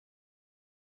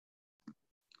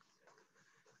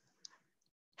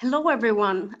Hello,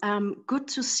 everyone. Good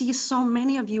to see so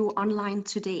many of you online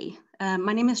today.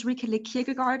 My name is Rike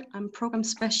Kierkegaard. I'm program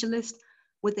specialist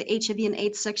with the HIV and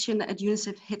AIDS section at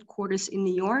UNICEF headquarters in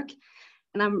New York.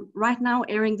 And I'm right now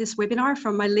airing this webinar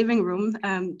from my living room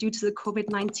due to the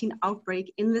COVID-19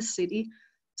 outbreak in the city.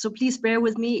 So please bear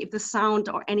with me if the sound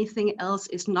or anything else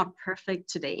is not perfect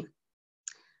today.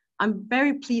 I'm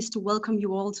very pleased to welcome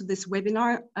you all to this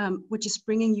webinar, which is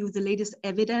bringing you the latest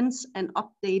evidence and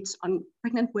updates on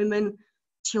pregnant women,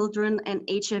 children, and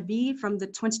HIV from the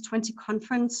 2020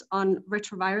 conference on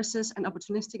retroviruses and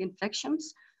opportunistic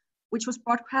infections, which was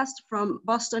broadcast from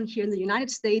Boston here in the United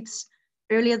States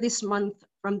earlier this month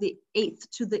from the 8th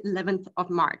to the 11th of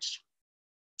March.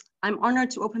 I'm honored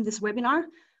to open this webinar,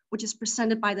 which is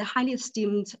presented by the highly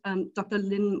esteemed Dr.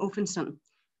 Lynne Mofenson.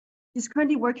 She's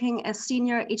currently working as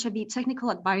Senior HIV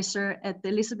Technical Advisor at the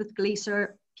Elizabeth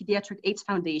Glaser Pediatric AIDS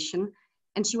Foundation,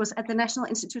 and she was at the National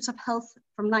Institutes of Health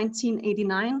from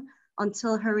 1989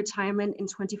 until her retirement in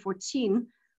 2014,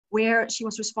 where she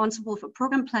was responsible for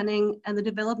program planning and the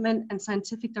development and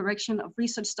scientific direction of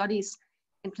research studies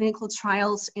and clinical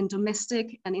trials in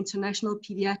domestic and international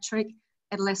pediatric,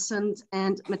 adolescent,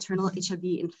 and maternal HIV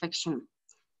infection.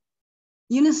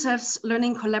 UNICEF's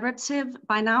Learning Collaborative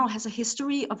by now has a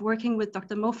history of working with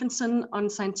Dr. Mofenson on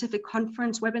scientific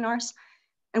conference webinars,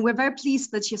 and we're very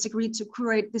pleased that she has agreed to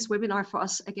curate this webinar for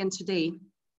us again today.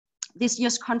 This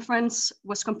year's conference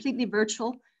was completely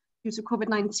virtual due to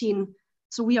COVID-19,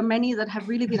 so we are many that have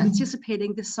really been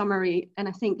anticipating this summary, and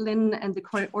I think Lynne and the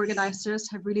CROI organizers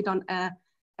have really done a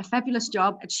fabulous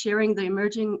job at sharing the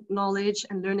emerging knowledge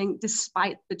and learning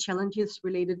despite the challenges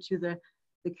related to the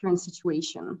current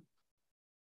situation.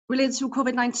 Related to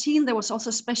COVID-19, there was also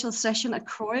a special session at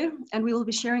CROI, and we will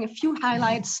be sharing a few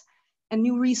highlights and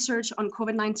new research on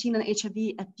COVID-19 and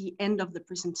HIV at the end of the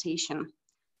presentation.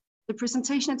 The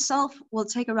presentation itself will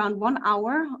take around 1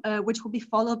 hour, which will be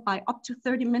followed by up to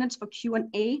 30 minutes for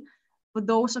Q&A for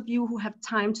those of you who have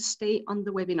time to stay on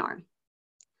the webinar.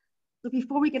 So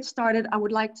before we get started, I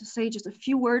would like to say just a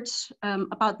few words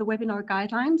about the webinar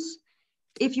guidelines.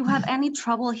 If you have any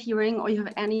trouble hearing or you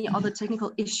have any other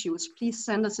technical issues, please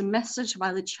send us a message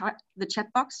via the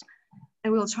chat box,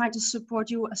 and we'll try to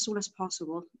support you as soon as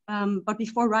possible. But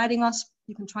before writing us,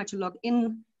 you can try to log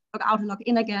out and log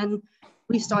in again,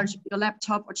 restart your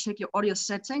laptop or check your audio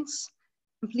settings.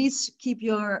 And please keep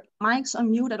your mics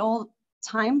on mute at all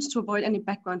times to avoid any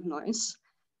background noise.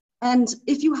 And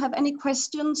if you have any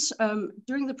questions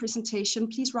during the presentation,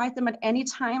 please write them at any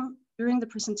time during the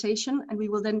presentation, and we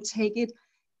will then take it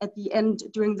at the end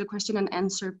during the question and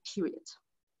answer period.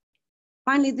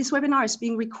 Finally, this webinar is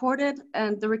being recorded,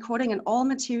 and the recording and all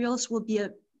materials will be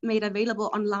made available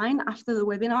online after the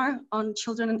webinar on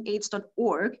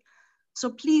childrenandaids.org. So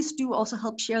please do also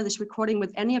help share this recording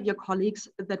with any of your colleagues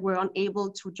that were unable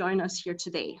to join us here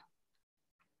today.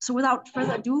 So without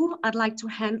further ado, I'd like to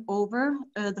hand over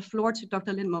the floor to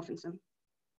Dr. Lynne Mofenson.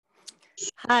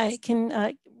 Hi,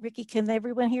 Ricky, can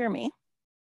everyone hear me?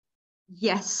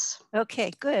 Yes.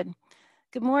 Okay, good.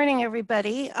 Good morning,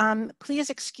 everybody. Please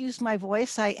excuse my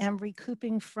voice. I am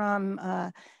recouping from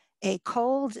a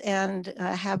cold and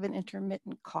have an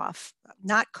intermittent cough.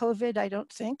 Not COVID, I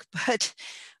don't think, but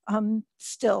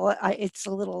still, it's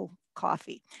a little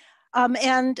coughy.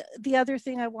 And the other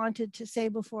thing I wanted to say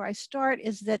before I start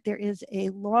is that there is a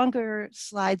longer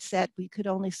slide set. We could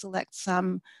only select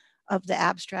some of the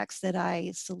abstracts that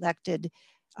I selected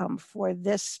for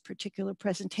this particular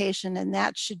presentation, and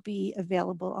that should be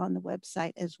available on the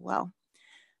website as well.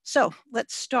 So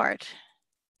let's start.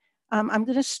 I'm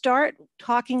going to start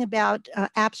talking about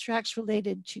abstracts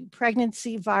related to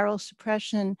pregnancy, viral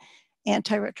suppression,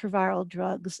 antiretroviral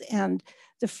drugs. And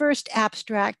the first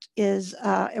abstract is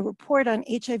a report on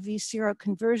HIV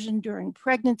seroconversion during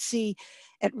pregnancy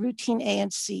at routine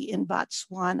ANC in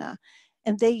Botswana.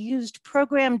 And they used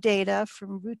program data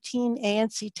from routine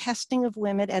ANC testing of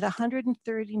women at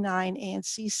 139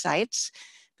 ANC sites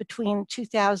between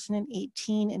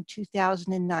 2018 and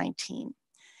 2019.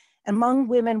 Among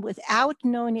women without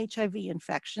known HIV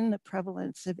infection, the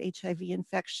prevalence of HIV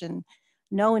infection,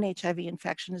 known HIV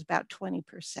infection is about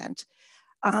 20%.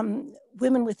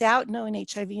 Women without known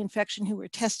HIV infection who were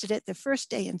tested at the first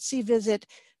ANC visit,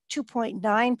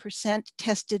 2.9%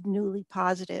 tested newly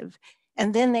positive.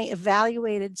 And then they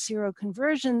evaluated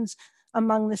seroconversions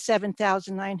among the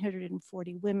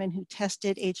 7,940 women who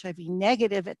tested HIV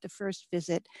negative at the first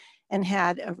visit and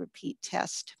had a repeat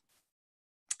test.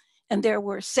 And there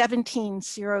were 17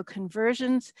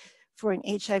 seroconversions for an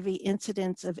HIV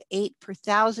incidence of 8 per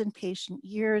 1,000 patient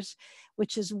years,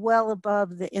 which is well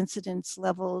above the incidence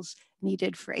levels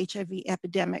needed for HIV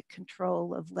epidemic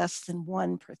control of less than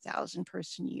 1 per 1,000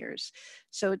 person years.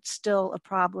 So it's still a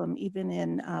problem even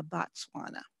in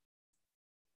Botswana.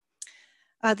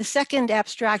 The second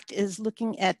abstract is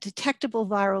looking at detectable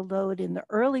viral load in the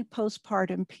early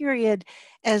postpartum period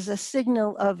as a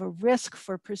signal of a risk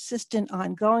for persistent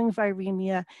ongoing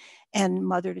viremia and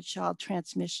mother-to-child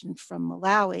transmission from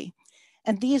Malawi.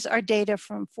 And these are data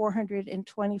from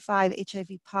 425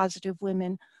 HIV-positive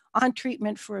women on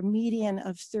treatment for a median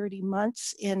of 30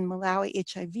 months in Malawi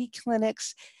HIV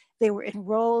clinics. They were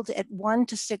enrolled at 1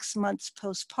 to 6 months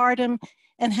postpartum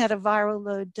and had a viral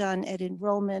load done at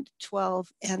enrollment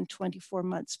 12 and 24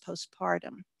 months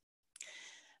postpartum.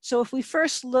 So if we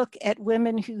first look at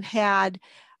women who had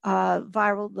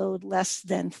viral load less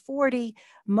than 40,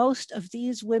 most of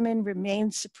these women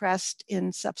remained suppressed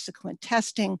in subsequent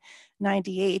testing,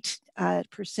 98%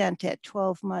 at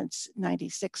 12 months,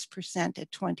 96%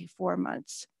 at 24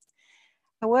 months.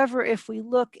 However, if we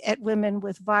look at women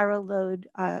with viral load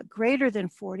greater than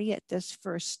 40 at this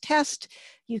first test,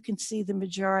 you can see the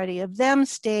majority of them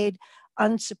stayed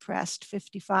unsuppressed,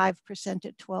 55%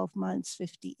 at 12 months,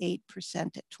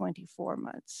 58% at 24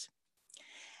 months.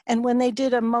 And when they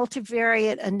did a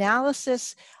multivariate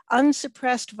analysis,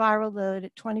 unsuppressed viral load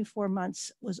at 24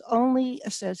 months was only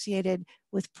associated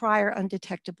with prior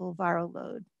undetectable viral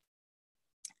load.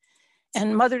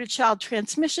 And mother-to-child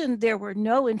transmission, there were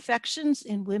no infections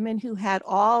in women who had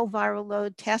all viral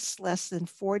load tests less than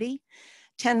 40,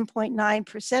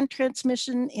 10.9%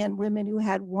 transmission in women who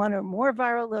had one or more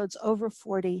viral loads over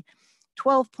 40,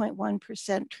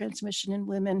 12.1% transmission in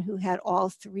women who had all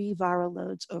 3 viral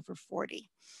loads over 40.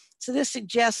 So this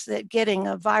suggests that getting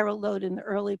a viral load in the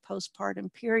early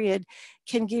postpartum period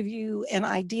can give you an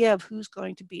idea of who's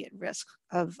going to be at risk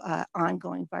of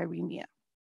ongoing viremia.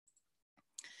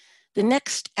 The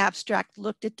next abstract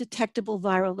looked at detectable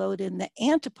viral load in the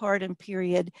antepartum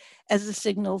period as a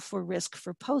signal for risk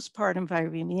for postpartum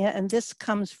viremia, and this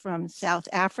comes from South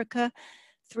Africa.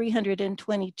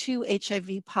 322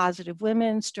 HIV-positive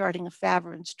women starting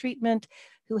efavirenz treatment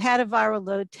who had a viral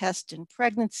load test in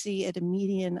pregnancy at a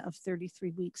median of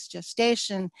 33 weeks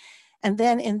gestation. And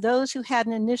then in those who had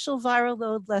an initial viral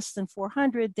load less than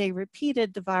 400, they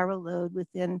repeated the viral load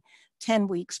within 10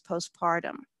 weeks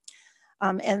postpartum.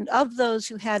 And of those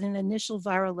who had an initial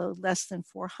viral load less than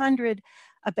 400,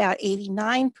 about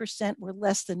 89% were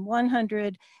less than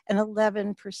 100 and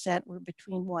 11% were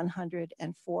between 100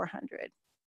 and 400.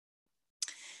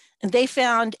 And they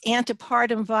found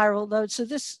antepartum viral load. So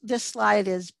this slide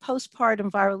is postpartum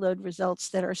viral load results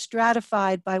that are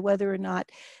stratified by whether or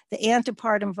not the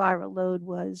antepartum viral load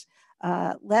was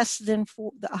less than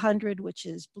 100, which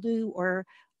is blue, or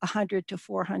 100 to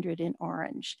 400 in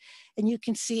orange. And you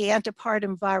can see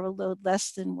antepartum viral load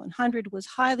less than 100 was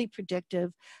highly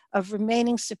predictive of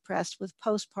remaining suppressed with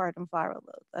postpartum viral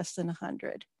load less than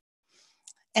 100.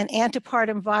 And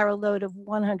antepartum viral load of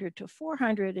 100 to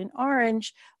 400 in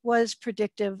orange was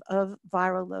predictive of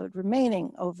viral load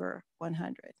remaining over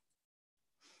 100.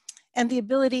 And the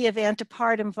ability of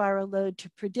antepartum viral load to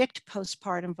predict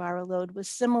postpartum viral load was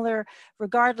similar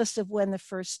regardless of when the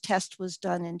first test was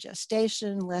done in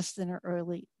gestation, less than or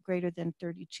early, greater than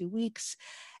 32 weeks,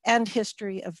 and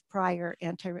history of prior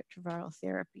antiretroviral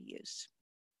therapy use.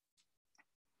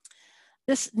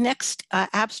 This next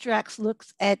abstract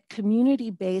looks at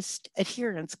community-based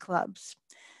adherence clubs.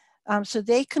 So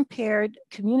they compared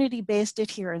community-based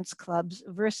adherence clubs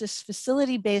versus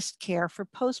facility-based care for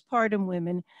postpartum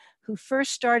women who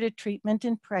first started treatment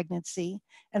in pregnancy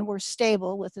and were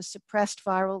stable with a suppressed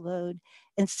viral load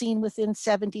and seen within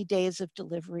 70 days of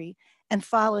delivery, and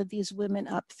followed these women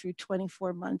up through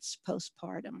 24 months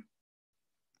postpartum.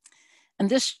 And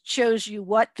this shows you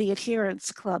what the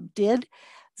adherence club did.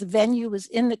 The venue was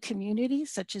in the community,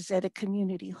 such as at a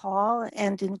community hall,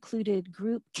 and included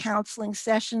group counseling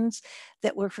sessions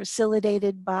that were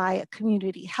facilitated by a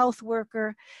community health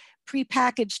worker,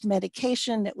 prepackaged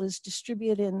medication that was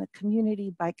distributed in the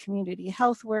community by community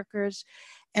health workers,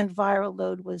 and viral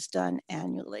load was done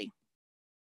annually.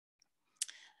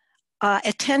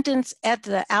 Attendance at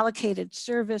the allocated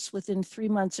service within 3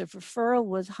 months of referral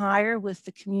was higher with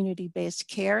the community-based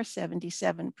care,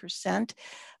 77%,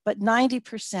 but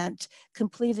 90%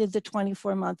 completed the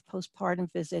 24-month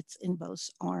postpartum visits in both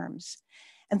arms.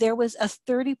 And there was a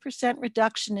 30%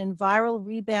 reduction in viral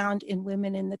rebound in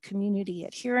women in the community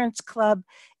adherence club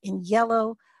in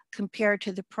yellow, compared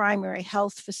to the primary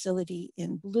health facility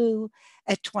in blue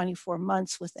at 24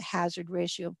 months with a hazard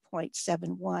ratio of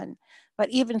 0.71. But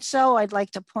even so, I'd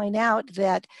like to point out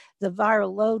that the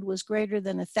viral load was greater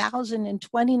than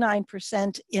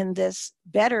 1,029% in this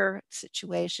better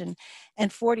situation,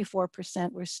 and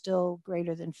 44% were still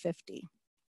greater than 50.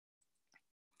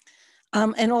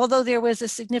 And although there was a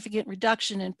significant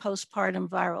reduction in postpartum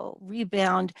viral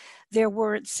rebound, there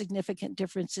weren't significant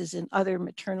differences in other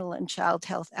maternal and child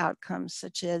health outcomes,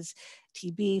 such as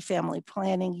TB, family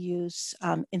planning use,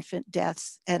 infant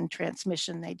deaths, and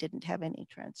transmission. They didn't have any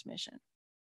transmission.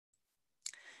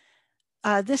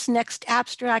 This next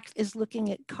abstract is looking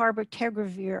at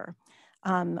carbotegravir,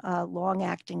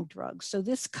 long-acting drugs. So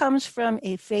this comes from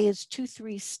a phase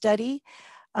 2-3 study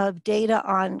of data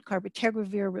on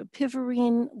carbotegravir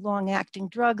rilpivirine long-acting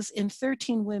drugs in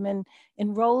 13 women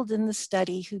enrolled in the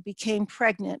study who became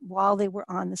pregnant while they were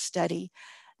on the study.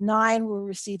 9 were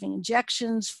receiving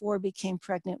injections, 4 became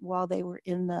pregnant while they were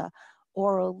in the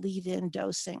oral lead-in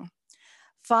dosing.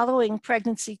 Following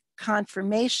pregnancy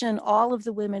confirmation, all of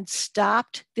the women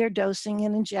stopped their dosing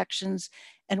and injections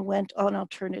and went on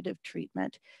alternative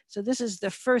treatment. So this is the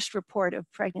first report of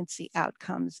pregnancy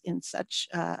outcomes in such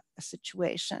a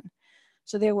situation.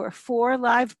 So there were 4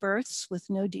 live births with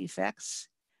no defects,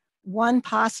 1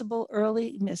 possible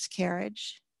early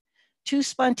miscarriage, 2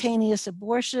 spontaneous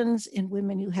abortions in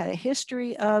women who had a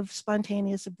history of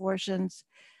spontaneous abortions,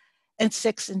 and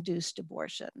 6 induced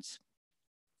abortions.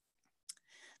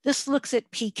 This looks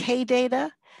at PK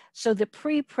data. So the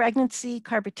pre-pregnancy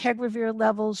carbotegravir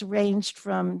levels ranged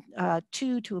from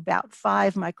 2 to about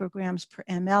 5 micrograms per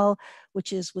ml,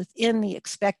 which is within the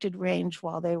expected range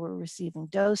while they were receiving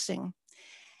dosing.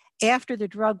 After the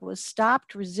drug was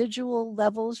stopped, residual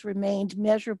levels remained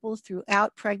measurable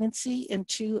throughout pregnancy in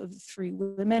 2 of the 3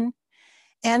 women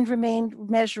and remained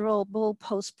measurable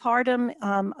postpartum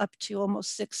up to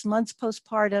almost 6 months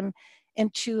postpartum in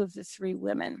 2 of the 3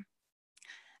 women.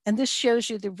 And this shows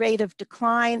you the rate of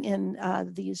decline in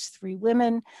these 3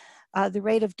 women. The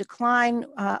rate of decline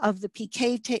of the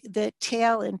PK, the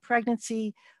tail in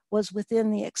pregnancy was within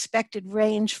the expected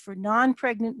range for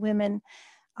non-pregnant women.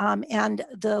 And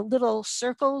the little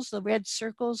circles, the red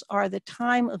circles, are the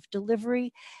time of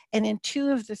delivery. And in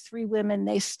 2 of the 3 women,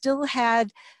 they still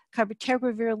had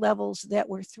carbotegravir levels that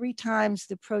were 3 times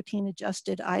the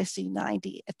protein-adjusted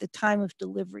IC90 at the time of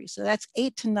delivery. So that's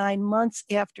 8 to 9 months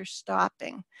after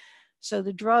stopping. So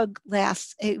the drug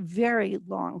lasts a very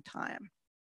long time.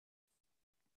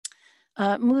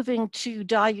 Moving to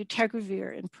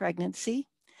dolutegravir in pregnancy.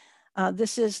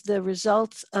 This is the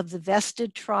results of the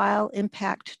vested trial,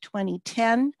 Impact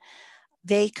 2010.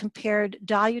 They compared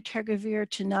dolutegravir,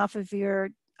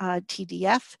 tenofovir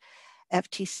TDF,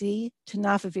 FTC,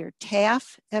 tenofovir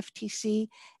TAF, FTC,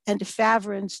 and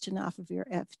efavirenz tenofovir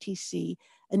FTC,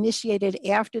 initiated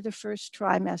after the first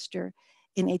trimester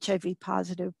in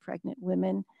HIV-positive pregnant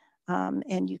women.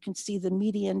 And you can see the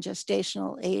median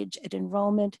gestational age at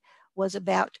enrollment was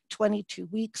about 22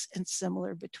 weeks and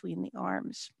similar between the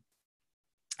arms.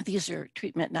 These are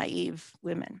treatment-naive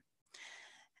women.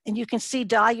 And you can see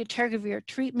dolutegravir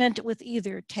treatment with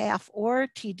either TAF or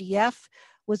TDF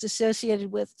was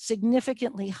associated with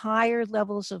significantly higher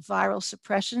levels of viral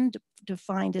suppression,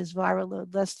 defined as viral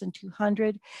load less than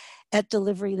 200, at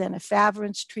delivery than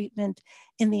efavirenz treatment.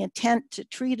 In the intent to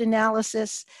treat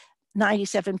analysis,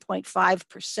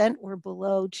 97.5% were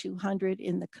below 200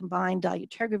 in the combined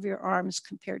dolutegravir arms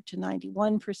compared to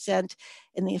 91%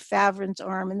 in the efavirenz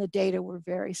arm, and the data were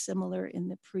very similar in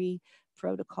the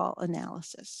pre-protocol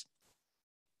analysis.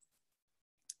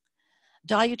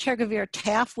 Dolutegravir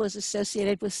TAF was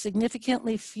associated with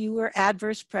significantly fewer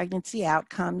adverse pregnancy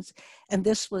outcomes, and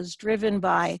this was driven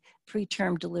by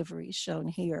preterm deliveries shown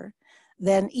here,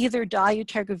 than either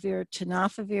dolutegravir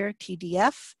tenofovir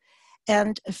TDF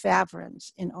and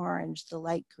efavirenz in orange, the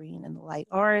light green and the light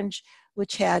orange,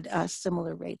 which had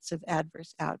similar rates of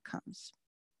adverse outcomes.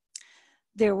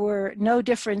 There were no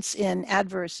difference in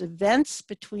adverse events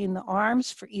between the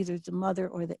arms for either the mother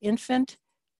or the infant,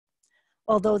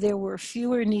 although there were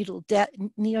fewer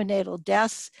neonatal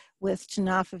deaths with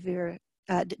tenofovir,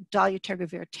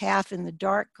 dolutegravir TAF in the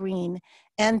dark green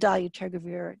and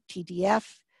dolutegravir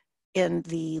TDF in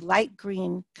the light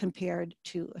green compared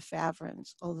to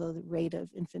efavirenz, although the rate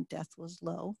of infant death was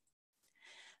low.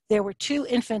 There were 2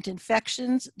 infant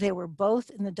infections. They were both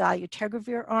in the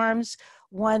dolutegravir arms.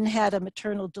 One had a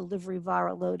maternal delivery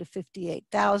viral load of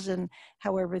 58,000.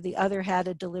 However, the other had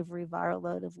a delivery viral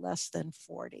load of less than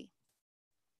 40.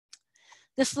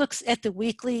 This looks at the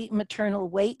weekly maternal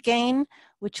weight gain,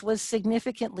 which was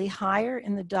significantly higher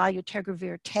in the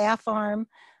dolutegravir TAF arm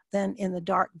then in the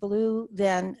dark blue,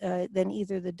 then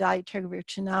either the dolutegravir or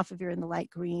tenofovir in the light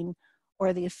green,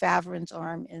 or the efavirenz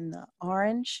arm in the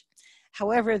orange.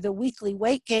 However, the weekly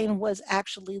weight gain was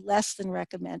actually less than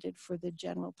recommended for the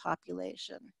general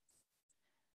population.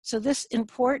 So this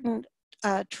important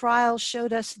trial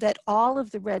showed us that all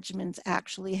of the regimens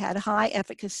actually had high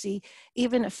efficacy.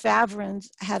 Even efavirenz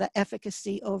had an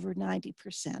efficacy over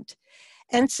 90%,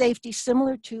 and safety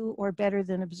similar to or better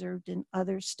than observed in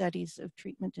other studies of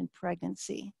treatment in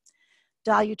pregnancy.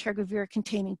 Dolutegravir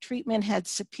containing treatment had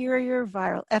superior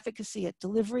viral efficacy at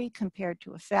delivery compared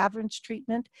to efavirenz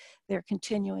treatment. They're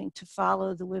continuing to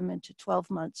follow the women to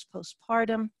 12 months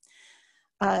postpartum.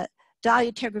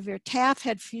 Dolutegravir TAF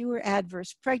had fewer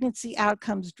adverse pregnancy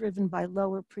outcomes driven by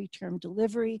lower preterm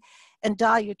delivery, and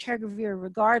dolutegravir,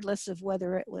 regardless of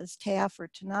whether it was TAF or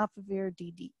tenofovir,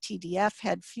 TDF,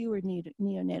 had fewer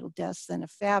neonatal deaths than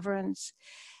efavirenz.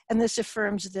 And this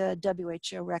affirms the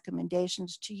WHO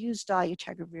recommendations to use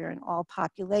dolutegravir in all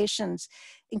populations,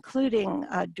 including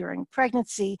during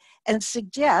pregnancy, and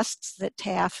suggests that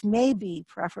TAF may be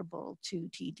preferable to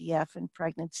TDF in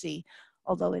pregnancy,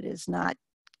 although it is not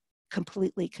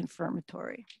completely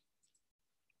confirmatory.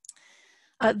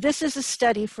 This is a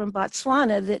study from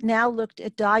Botswana that now looked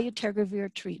at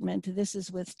dolutegravir treatment. This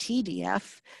is with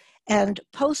TDF and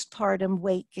postpartum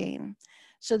weight gain.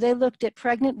 So they looked at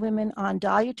pregnant women on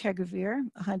dolutegravir,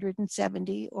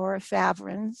 170, or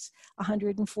efavirenz,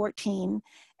 114,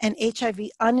 and HIV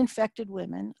uninfected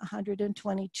women,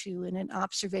 122, in an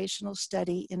observational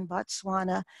study in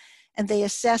Botswana. And they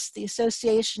assessed the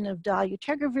association of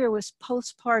dolutegravir with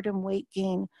postpartum weight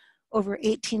gain over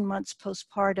 18 months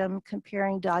postpartum,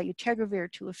 comparing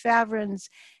dolutegravir to efavirenz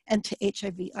and to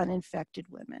HIV uninfected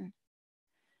women.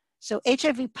 So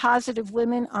HIV positive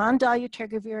women on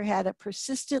dolutegravir had a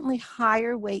persistently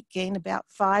higher weight gain, about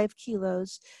 5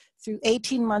 kilos, through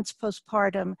 18 months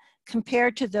postpartum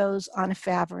compared to those on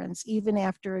efavirenz, even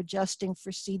after adjusting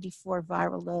for CD4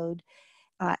 viral load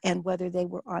and whether they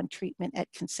were on treatment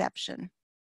at conception.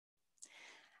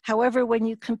 However, when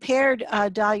you compared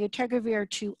dolutegravir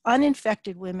to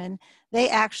uninfected women, they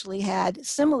actually had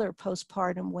similar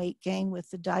postpartum weight gain, with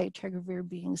the dolutegravir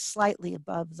being slightly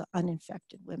above the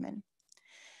uninfected women.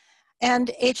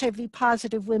 And HIV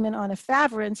positive women on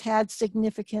efavirenz had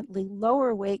significantly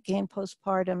lower weight gain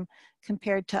postpartum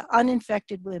compared to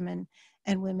uninfected women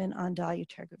and women on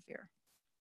dolutegravir.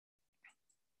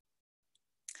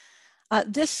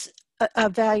 This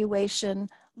evaluation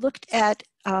looked at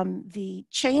the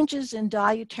changes in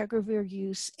dolutegravir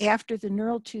use after the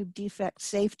neural tube defect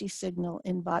safety signal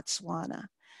in Botswana.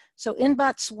 So in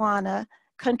Botswana,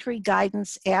 country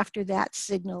guidance after that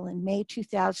signal in May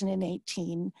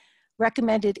 2018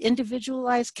 recommended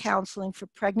individualized counseling for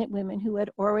pregnant women who had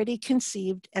already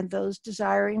conceived and those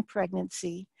desiring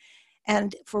pregnancy,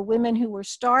 and for women who were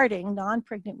starting,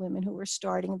 non-pregnant women who were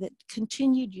starting, that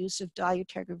continued use of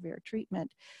dolutegravir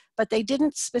treatment. But they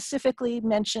didn't specifically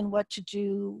mention what to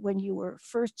do when you were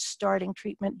first starting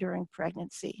treatment during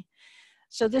pregnancy.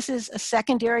 So this is a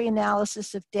secondary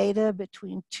analysis of data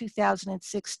between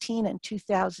 2016 and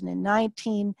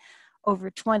 2019,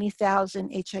 over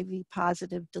 20,000 HIV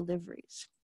positive deliveries.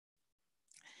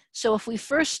 So if we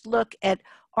first look at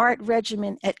ART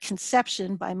regimen at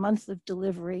conception by month of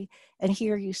delivery, and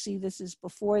here you see this is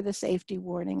before the safety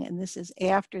warning and this is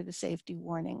after the safety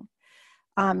warning.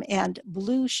 And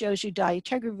blue shows you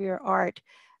dolutegravir ART,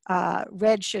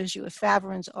 red shows you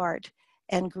efavirenz ART,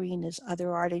 and green is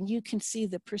other ART. And you can see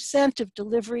the percent of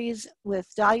deliveries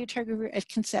with dolutegravir at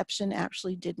conception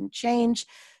actually didn't change.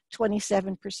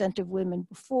 27% of women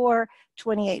before,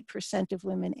 28% of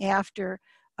women after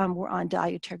were on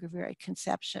dolutegravir at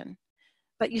conception.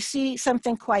 But you see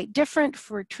something quite different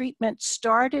for treatment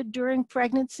started during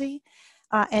pregnancy.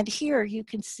 And here you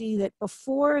can see that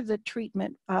before the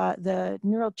treatment, the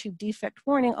neural tube defect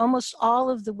warning, almost all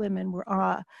of the women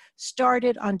were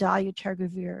started on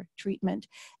dolutegravir treatment.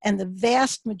 And the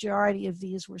vast majority of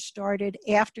these were started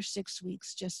after 6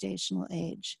 weeks gestational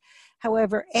age.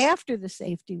 However, after the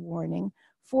safety warning,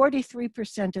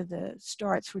 43% of the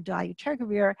starts were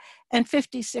dolutegravir and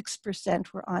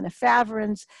 56% were on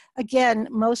efavirenz. Again,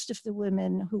 most of the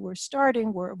women who were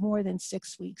starting were more than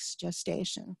 6 weeks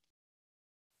gestation.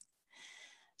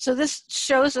 So this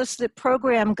shows us that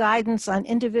program guidance on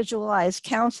individualized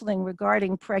counseling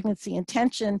regarding pregnancy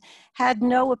intention had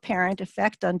no apparent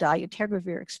effect on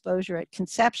dolutegravir exposure at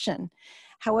conception.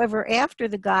 However, after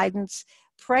the guidance,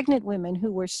 pregnant women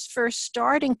who were first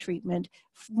starting treatment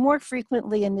more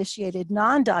frequently initiated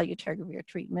non-dolutegravir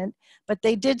treatment, but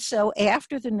they did so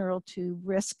after the neural tube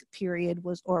risk period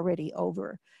was already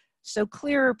over. So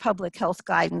clearer public health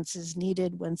guidance is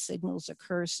needed when signals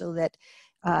occur so that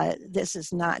this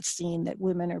is not seen that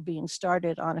women are being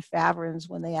started on efavirenz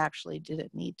when they actually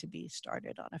didn't need to be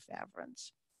started on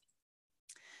efavirenz.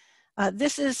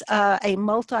 This is a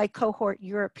multi-cohort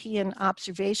European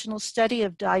observational study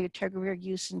of dolutegravir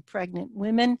use in pregnant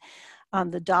women on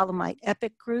the Dolomite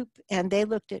EPIC group, and they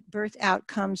looked at birth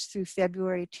outcomes through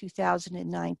February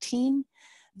 2019.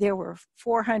 There were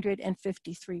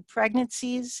 453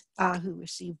 pregnancies who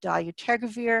received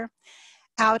dolutegravir.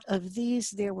 Out of these,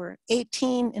 there were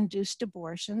 18 induced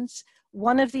abortions.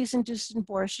 One of these induced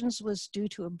abortions was due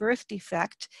to a birth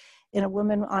defect in a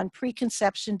woman on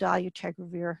preconception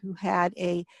dolutegravir who had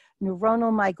a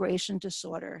neuronal migration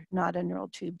disorder, not a neural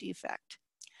tube defect.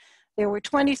 There were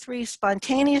 23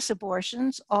 spontaneous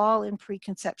abortions, all in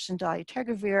preconception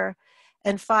dolutegravir,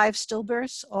 and 5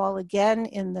 stillbirths, all again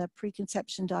in the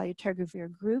preconception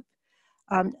dolutegravir group.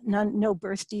 No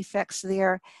birth defects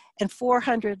there, and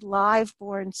 400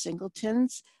 live-born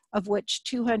singletons, of which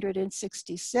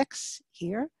 266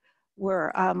 here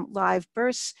were live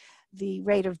births. The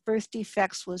rate of birth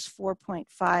defects was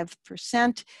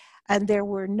 4.5%, and there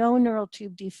were no neural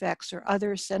tube defects or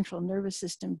other central nervous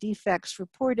system defects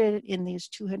reported in these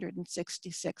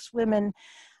 266 women.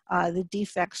 The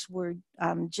defects were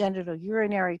genital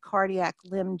urinary, cardiac,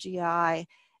 limb, GI,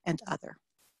 and other.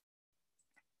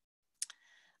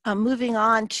 Moving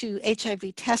on to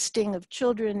HIV testing of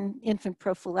children, infant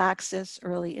prophylaxis,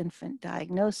 early infant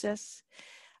diagnosis.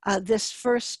 This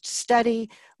first study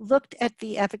looked at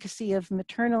the efficacy of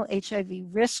maternal HIV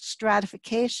risk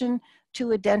stratification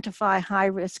to identify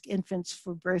high-risk infants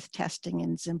for birth testing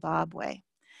in Zimbabwe.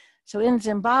 So in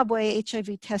Zimbabwe,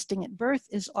 HIV testing at birth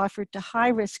is offered to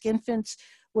high-risk infants,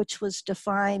 which was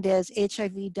defined as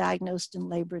HIV diagnosed in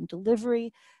labor and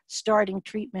delivery, starting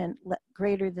treatment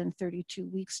greater than 32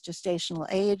 weeks gestational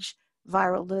age,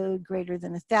 viral load greater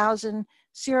than 1,000,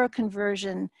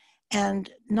 seroconversion,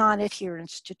 and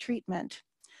non-adherence to treatment.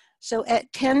 So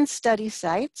at 10 study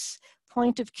sites,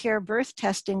 point-of-care birth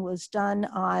testing was done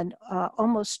on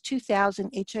almost 2,000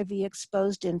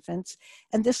 HIV-exposed infants,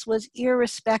 and this was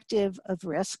irrespective of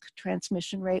risk.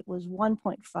 Transmission rate was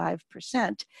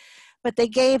 1.5%. But they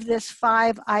gave this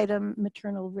 5-item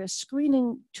maternal risk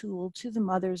screening tool to the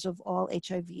mothers of all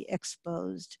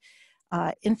HIV-exposed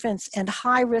infants, and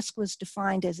high risk was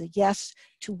defined as a yes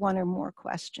to 1 or more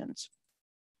questions.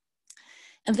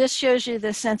 And this shows you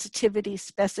the sensitivity,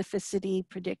 specificity,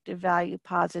 predictive value,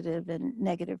 positive and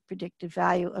negative predictive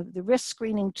value of the risk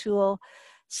screening tool.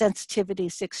 Sensitivity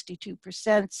 62%,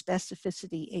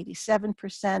 specificity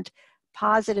 87%,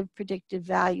 positive predictive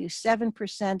value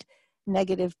 7%,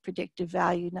 negative predictive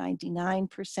value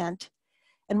 99%.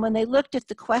 And when they looked at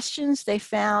the questions, they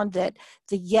found that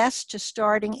the yes to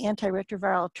starting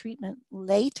antiretroviral treatment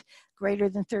late, greater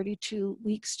than 32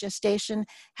 weeks gestation,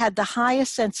 had the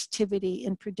highest sensitivity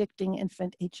in predicting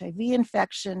infant HIV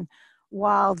infection,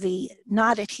 while the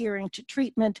not adhering to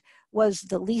treatment was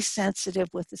the least sensitive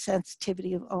with a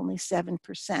sensitivity of only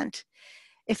 7%.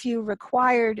 If you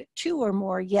required 2 or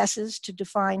more yeses to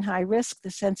define high risk,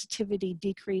 the sensitivity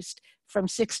decreased from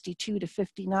 62 to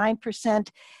 59%,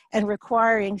 and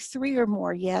requiring 3 or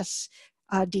more yes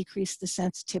decreased the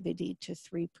sensitivity to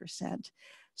 3%.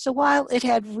 So while it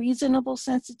had reasonable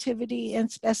sensitivity and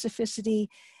specificity,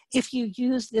 if you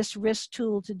use this risk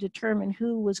tool to determine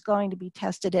who was going to be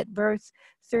tested at birth,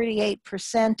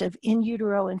 38% of in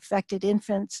utero infected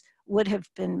infants would have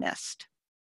been missed.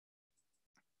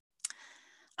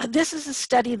 This is a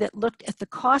study that looked at the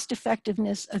cost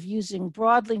effectiveness of using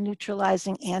broadly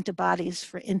neutralizing antibodies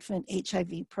for infant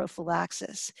HIV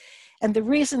prophylaxis. And the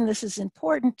reason this is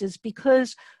important is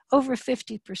because over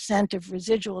 50% of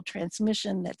residual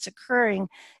transmission that's occurring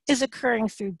is occurring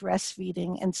through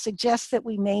breastfeeding, and suggests that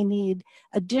we may need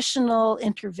additional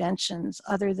interventions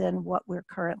other than what we're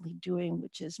currently doing,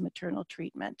 which is maternal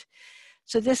treatment.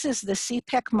 So this is the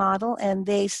CPEC model, and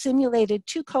they simulated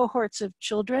 2 cohorts of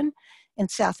children in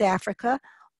South Africa,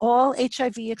 all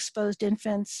HIV-exposed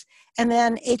infants, and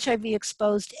then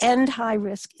HIV-exposed and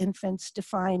high-risk infants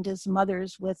defined as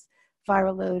mothers with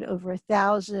viral load over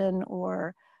 1,000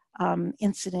 or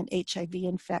incident HIV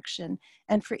infection.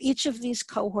 And for each of these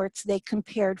cohorts, they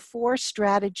compared 4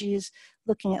 strategies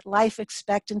looking at life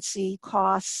expectancy,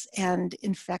 costs, and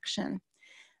infection.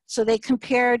 So they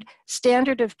compared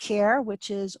standard of care,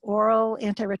 which is oral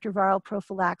antiretroviral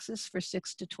prophylaxis for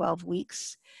 6 to 12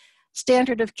 weeks,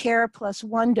 standard of care plus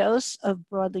 1 dose of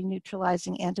broadly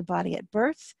neutralizing antibody at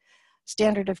birth,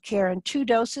 standard of care in 2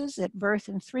 doses at birth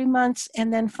and 3 months,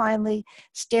 and then finally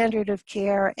standard of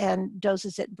care and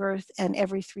doses at birth and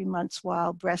every 3 months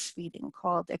while breastfeeding,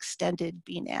 called extended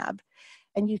BNAB.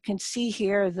 And you can see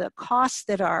here the costs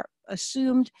that are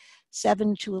assumed: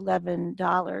 $7 to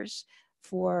 $11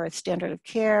 for standard of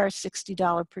care,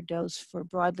 $60 per dose for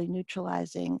broadly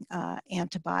neutralizing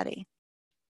antibody.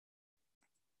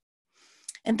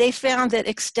 And they found that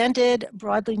extended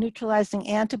broadly neutralizing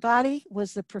antibody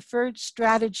was the preferred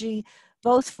strategy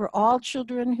both for all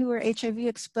children who are HIV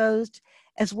exposed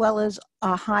as well as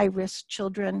high-risk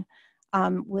children,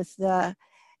 with the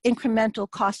incremental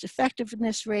cost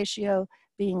effectiveness ratio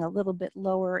being a little bit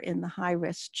lower in the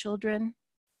high-risk children.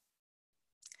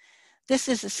 This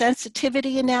is a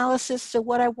sensitivity analysis, so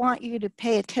what I want you to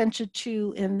pay attention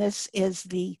to in this is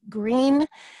the green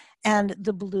and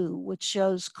the blue, which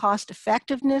shows cost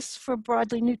effectiveness for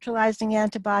broadly neutralizing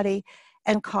antibody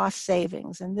and cost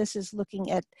savings. And this is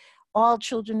looking at all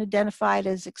children identified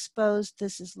as exposed.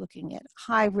 This is looking at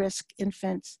high-risk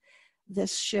infants.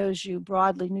 This shows you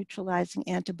broadly neutralizing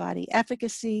antibody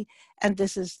efficacy, and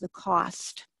this is the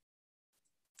cost.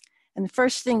 And the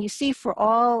first thing you see for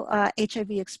all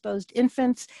HIV-exposed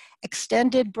infants,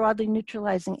 extended broadly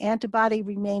neutralizing antibody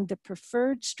remained the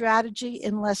preferred strategy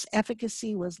unless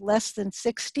efficacy was less than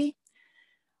 60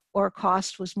 or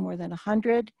cost was more than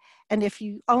 100. And if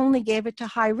you only gave it to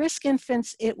high-risk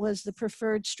infants, it was the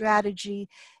preferred strategy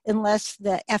unless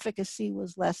the efficacy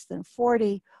was less than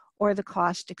 40 or the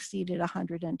cost exceeded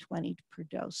 120 per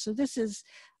dose. So this is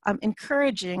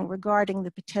encouraging regarding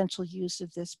the potential use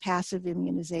of this passive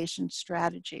immunization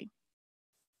strategy.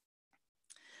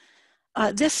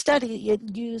 This study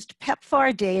used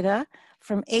PEPFAR data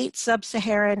from 8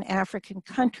 sub-Saharan African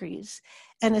countries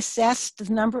and assessed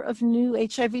the number of new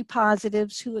HIV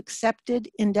positives who accepted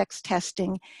index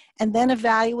testing, and then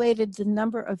evaluated the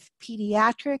number of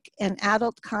pediatric and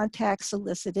adult contacts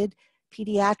elicited,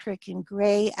 pediatric in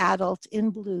gray, adult in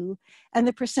blue, and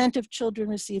the percent of children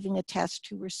receiving a test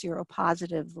who were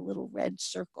seropositive, the little red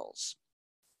circles.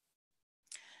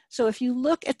 So if you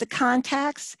look at the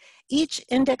contacts, each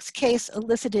index case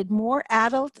elicited more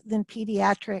adult than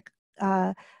pediatric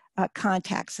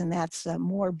contacts, and that's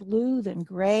more blue than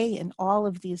gray in all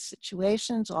of these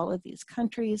situations, all of these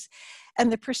countries.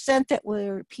 And the percent that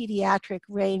were pediatric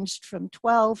ranged from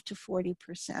 12 to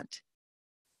 40%.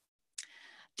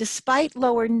 Despite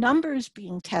lower numbers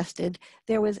being tested,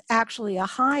 there was actually a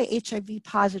high HIV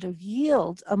positive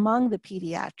yield among the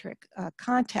pediatric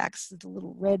contacts, the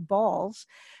little red balls,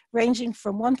 ranging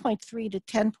from 1.3 to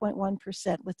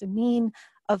 10.1%, with a mean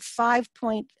of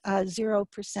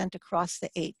 5.0% across the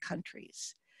 8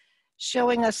 countries,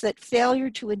 showing us that failure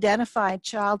to identify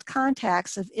child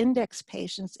contacts of index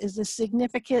patients is a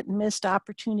significant missed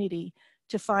opportunity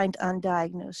to find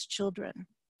undiagnosed children.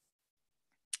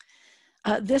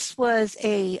 This was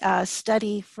a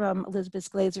study from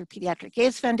Elizabeth Glaser Pediatric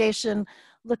AIDS Foundation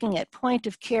looking at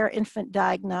point-of-care infant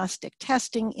diagnostic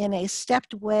testing in a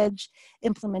stepped wedge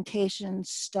implementation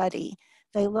study.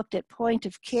 They looked at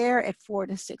point-of-care at 4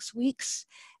 to 6 weeks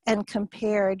and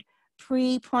compared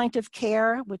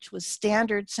pre-point-of-care, which was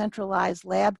standard centralized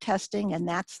lab testing, and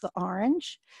that's the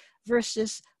orange,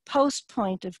 versus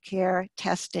post-point-of-care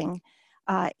testing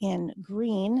in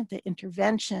green, the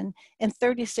intervention, in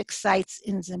 36 sites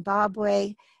in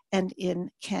Zimbabwe and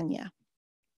in Kenya.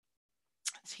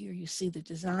 So here you see the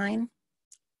design.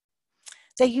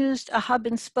 They used a hub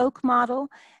and spoke model,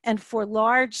 and for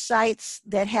large sites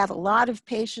that had a lot of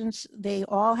patients, they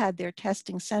all had their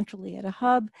testing centrally at a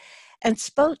hub. And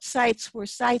spoke sites were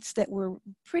sites that were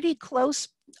pretty close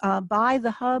by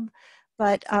the hub,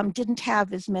 but didn't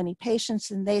have as many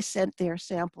patients, and they sent their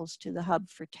samples to the hub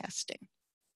for testing.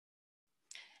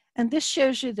 And this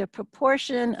shows you the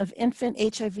proportion of infant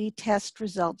HIV test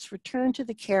results returned to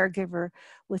the caregiver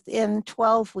within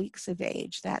 12 weeks of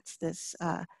age. That's this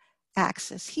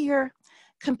axis here,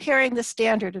 comparing the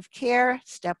standard of care,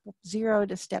 step 0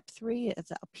 to step 3 is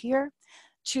up here,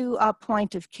 to a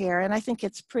point of care. And I think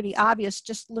it's pretty obvious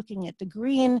just looking at the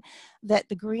green that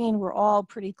the green were all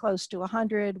pretty close to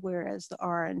 100, whereas the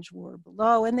orange were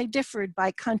below, and they differed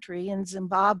by country. In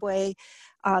Zimbabwe,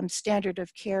 standard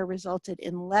of care resulted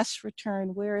in less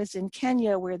return, whereas in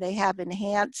Kenya, where they have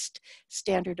enhanced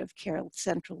standard of care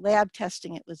central lab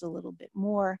testing, it was a little bit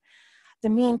more. The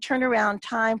mean turnaround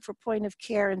time for point of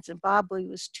care in Zimbabwe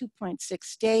was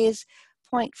 2.6 days,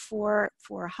 0.4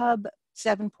 for hub,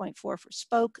 7.4 for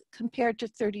spoke, compared to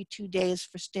 32 days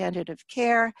for standard of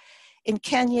care. In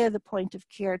Kenya, the point of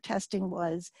care testing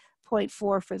was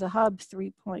 0.4 for the hub,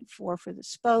 3.4 for the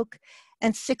spoke,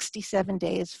 and 67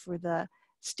 days for the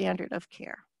standard of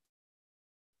care.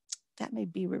 That may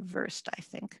be reversed, I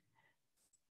think.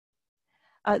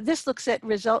 This looks at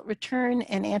result return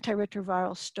and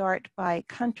antiretroviral start by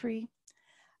country.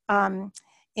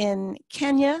 In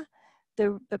Kenya,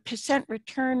 the percent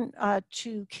return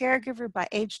to caregiver by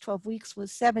age 12 weeks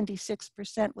was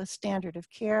 76% with standard of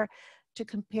care, to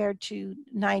compare to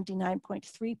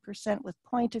 99.3% with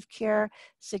point of care,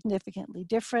 significantly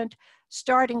different.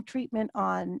 Starting treatment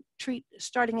on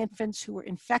starting infants who were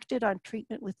infected on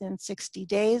treatment within 60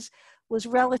 days was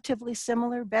relatively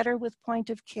similar, better with point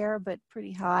of care, but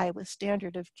pretty high with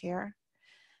standard of care.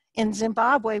 In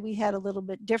Zimbabwe, we had a little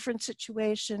bit different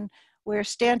situation where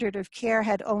standard of care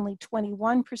had only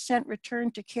 21% return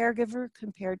to caregiver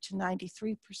compared to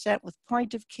 93% with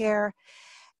point of care,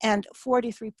 and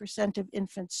 43% of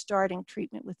infants starting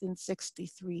treatment within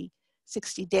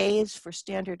 60 days for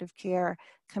standard of care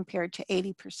compared to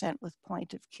 80% with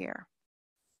point of care.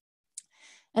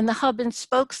 And the hub and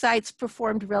spoke sites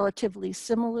performed relatively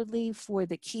similarly for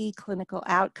the key clinical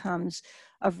outcomes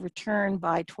of return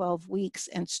by 12 weeks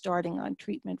and starting on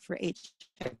treatment for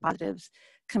HIV positives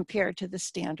compared to the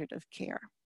standard of care.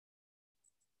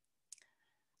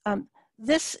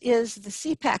 This is the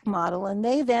CPAC model, and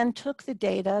they then took the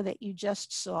data that you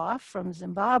just saw from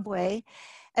Zimbabwe,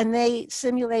 and they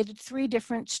simulated 3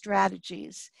 different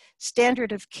strategies: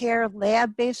 standard of care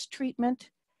lab-based treatment,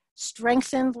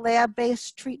 strengthened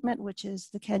lab-based treatment, which is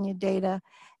the Kenya data,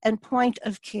 and point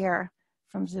of care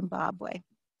from Zimbabwe.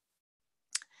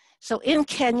 So in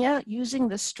Kenya, using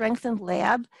the strengthened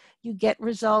lab, you get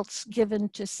results given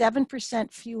to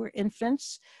 7% fewer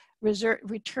infants,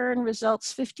 return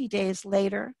results 50 days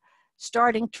later,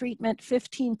 starting treatment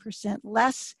 15%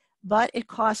 less, but it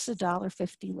costs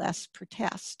 $1.50 less per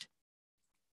test.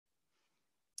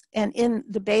 And in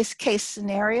the base case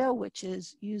scenario, which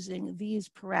is using these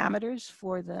parameters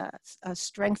for the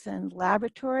strengthened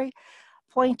laboratory,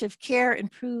 point of care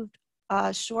improved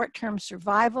short-term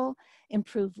survival,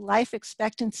 improved life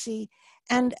expectancy,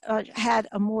 and had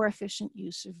a more efficient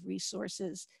use of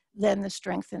resources than the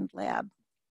strengthened lab.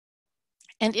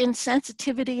 And in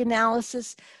sensitivity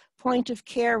analysis, point of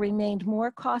care remained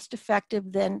more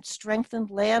cost-effective than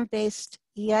strengthened lab-based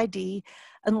EID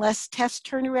unless test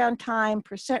turnaround time,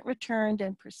 percent returned,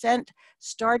 and percent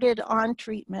started on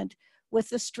treatment with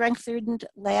the strengthened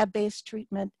lab-based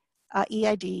treatment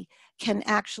EID can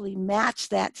actually match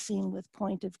that seen with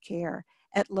point of care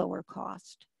at lower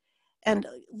cost. And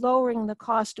lowering the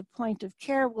cost of point of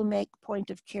care will make point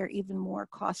of care even more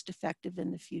cost effective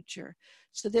in the future.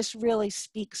 So this really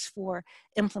speaks for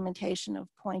implementation of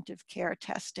point of care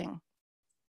testing.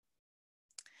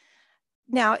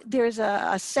 Now, there's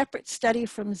a separate study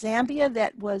from Zambia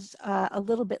that was a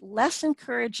little bit less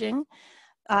encouraging.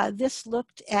 This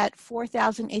looked at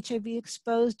 4,000 HIV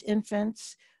exposed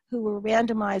infants who were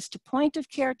randomized to point of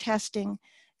care testing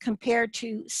compared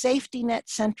to safety net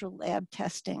central lab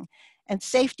testing. And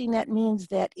safety net means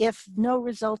that if no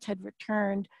result had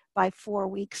returned by 4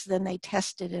 weeks, then they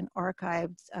tested an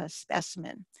archived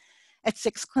specimen. At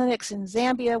 6 clinics in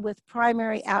Zambia, with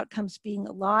primary outcomes being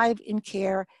alive, in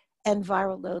care, and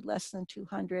viral load less than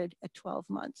 200 at 12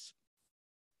 months.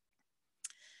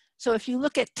 So if you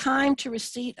look at time to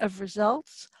receipt of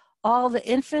results, all the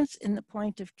infants in the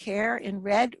point of care in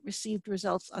red received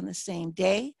results on the same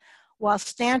day, while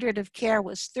standard of care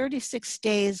was 36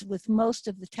 days, with most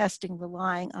of the testing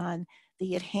relying on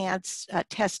the enhanced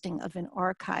testing of an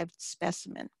archived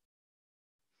specimen.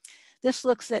 This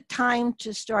looks at time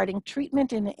to starting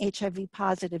treatment in an HIV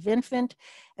positive infant,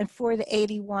 and for the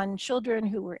 81 children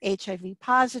who were HIV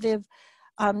positive,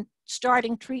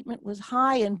 starting treatment was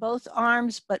high in both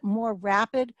arms, but more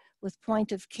rapid with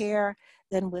point of care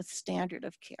than with standard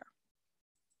of care.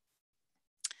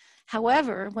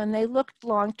 However, when they looked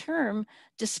long-term,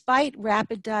 despite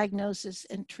rapid diagnosis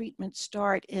and treatment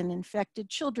start in infected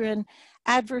children,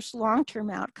 adverse long-term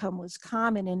outcome was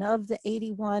common. And of the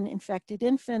 81 infected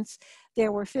infants,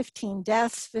 there were 15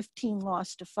 deaths, 15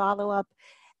 lost to follow-up,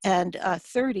 and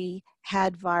 30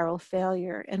 had viral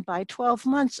failure. And by 12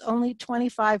 months, only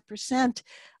 25%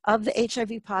 of the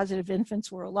HIV positive infants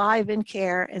were alive in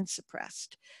care and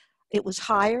suppressed. It was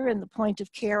higher in the point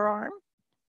of care arm,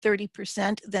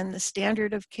 30%, than the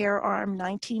standard of care arm,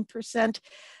 19%,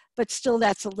 but still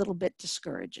that's a little bit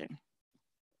discouraging.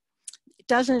 It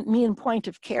doesn't mean point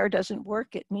of care doesn't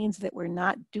work. It means that we're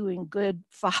not doing good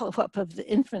follow-up of the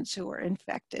infants who are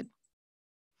infected.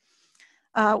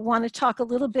 Want to talk a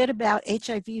little bit about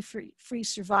HIV-free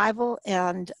survival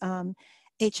and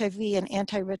HIV and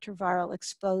antiretroviral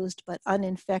exposed but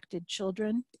uninfected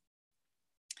children.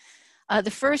 The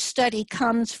first study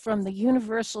comes from the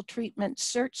Universal Treatment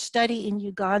Search Study in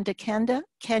Uganda,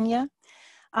 Kenya.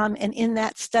 And in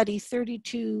that study,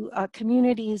 32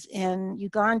 communities in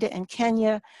Uganda and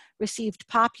Kenya received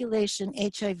population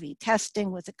HIV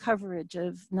testing with a coverage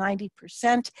of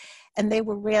 90%, and they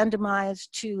were randomized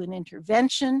to an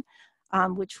intervention,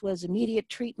 which was immediate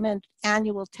treatment,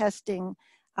 annual testing,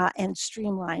 and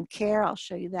streamlined care. I'll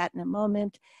show you that in a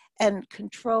moment, and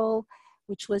control,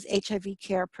 which was HIV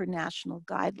care per national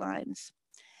guidelines.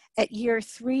 At year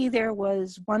 3, there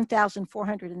was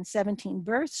 1,417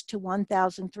 births to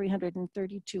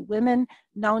 1,332 women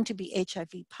known to be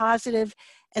HIV positive,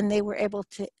 and they were able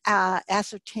to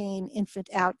ascertain infant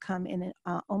outcome in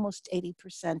almost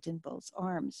 80% in both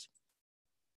arms.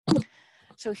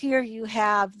 So here you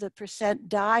have the percent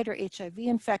died or HIV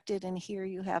infected, and here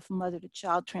you have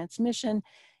mother-to-child transmission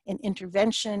and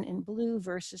intervention in blue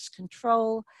versus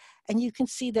control. And you can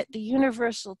see that the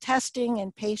universal testing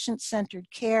and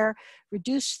patient-centered care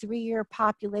reduced 3-year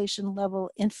population level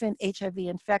infant HIV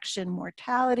infection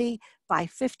mortality by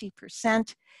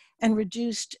 50% and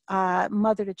reduced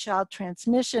mother-to-child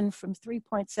transmission from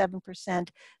 3.7%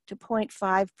 to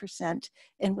 0.5%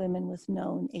 in women with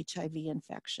known HIV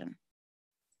infection.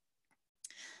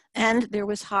 And there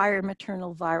was higher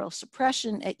maternal viral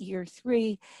suppression at year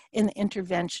 3 in the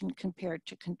intervention compared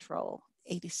to control,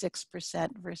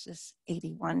 86% versus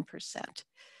 81%.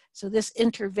 So this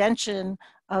intervention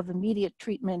of immediate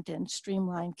treatment and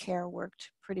streamlined care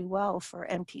worked pretty well for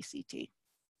MTCT.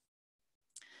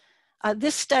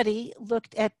 This study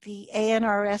looked at the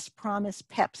ANRS Promise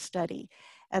PEP study.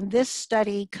 And this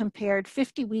study compared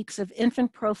 50 weeks of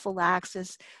infant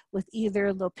prophylaxis with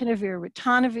either lopinavir,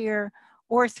 ritonavir,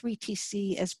 or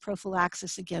 3TC as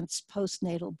prophylaxis against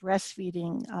postnatal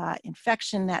breastfeeding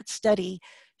infection. That study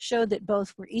showed that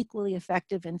both were equally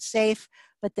effective and safe,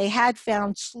 but they had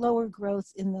found slower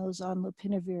growth in those on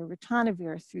lopinavir,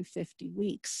 ritonavir through 50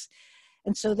 weeks.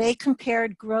 And so they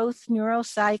compared growth,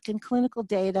 neuropsych, and clinical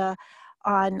data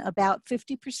on about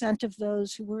 50% of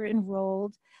those who were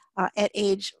enrolled at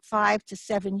age 5 to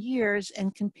 7 years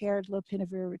and compared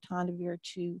lopinavir, ritonavir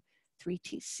to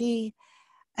 3TC.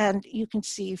 And you can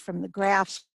see from the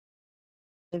graphs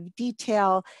of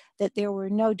detail that there were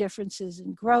no differences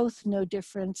in growth, no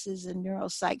differences in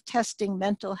neuropsych testing,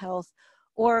 mental health,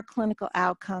 or clinical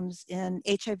outcomes in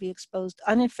HIV-exposed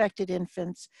uninfected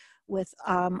infants with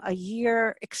a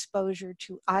year exposure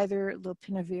to either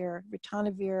lopinavir,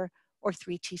 ritonavir, or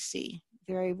 3TC.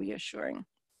 Very reassuring.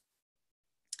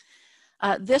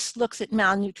 This looks at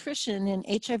malnutrition in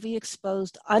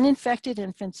HIV-exposed uninfected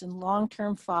infants in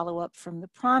long-term follow-up from the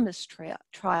Promise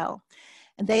trial.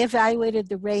 And they evaluated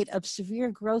the rate of severe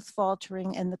growth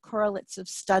faltering and the correlates of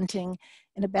stunting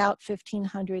in about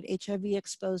 1,500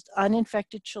 HIV-exposed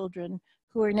uninfected children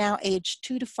who are now aged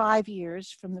 2 to 5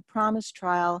 years from the Promise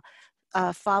trial,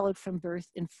 followed from birth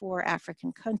in 4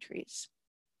 African countries.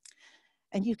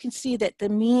 And you can see that the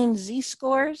mean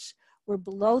Z-scores were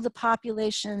below the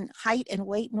population height and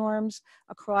weight norms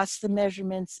across the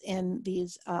measurements in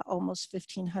these almost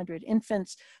 1,500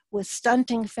 infants, with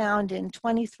stunting found in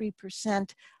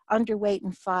 23%, underweight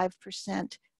in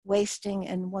 5%, wasting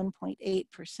in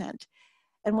 1.8%.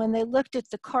 And when they looked at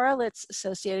the correlates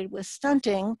associated with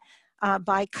stunting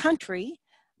by country,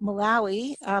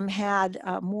 Malawi had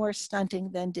more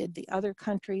stunting than did the other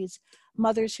countries.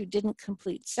 Mothers who didn't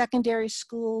complete secondary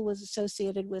school was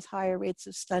associated with higher rates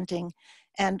of stunting,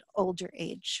 and older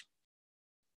age.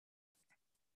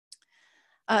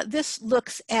 This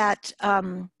looks at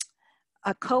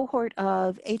a cohort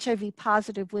of HIV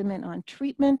positive women on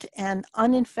treatment and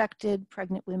uninfected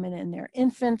pregnant women and their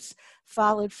infants,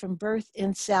 followed from birth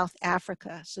in South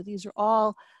Africa. So these are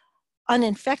all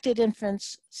uninfected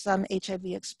infants, some HIV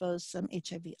exposed, some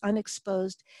HIV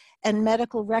unexposed, and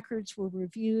medical records were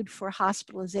reviewed for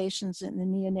hospitalizations in the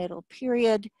neonatal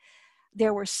period.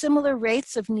 There were similar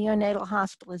rates of neonatal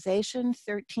hospitalization,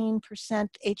 13%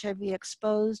 HIV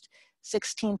exposed,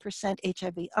 16%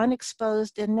 HIV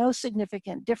unexposed, and no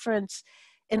significant difference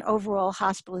in overall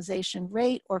hospitalization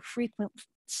rate or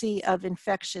frequency of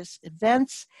infectious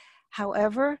events.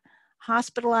 However,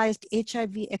 hospitalized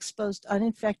HIV-exposed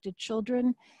uninfected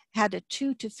children had a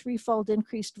 2 to 3-fold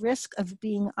increased risk of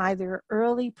being either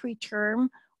early preterm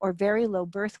or very low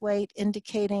birth weight,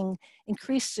 indicating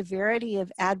increased severity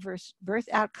of adverse birth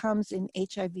outcomes in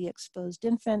HIV-exposed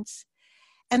infants.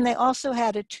 And they also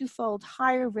had a 2-fold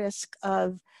higher risk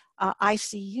of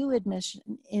ICU admission,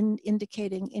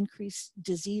 indicating increased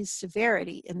disease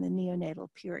severity in the neonatal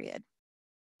period.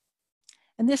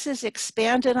 And this is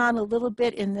expanded on a little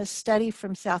bit in this study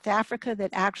from South Africa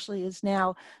that actually is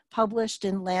now published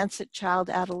in Lancet Child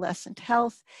Adolescent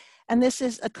Health. And this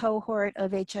is a cohort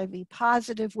of HIV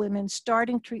positive women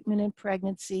starting treatment in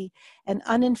pregnancy and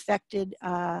uninfected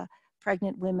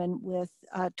pregnant women with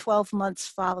 12 months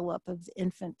follow-up of the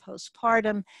infant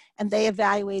postpartum, and they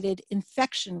evaluated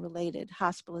infection-related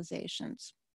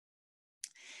hospitalizations.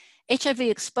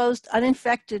 HIV-exposed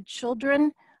uninfected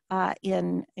children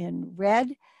in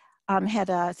red had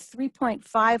a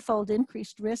 3.5-fold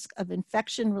increased risk of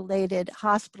infection-related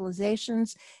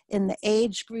hospitalizations in the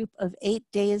age group of 8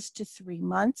 days to 3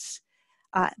 months,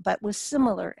 but was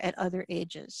similar at other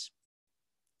ages.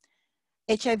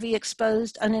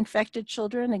 HIV-exposed uninfected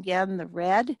children, again, the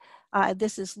red,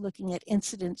 this is looking at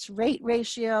incidence rate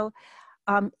ratio.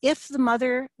 If the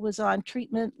mother was on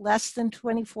treatment less than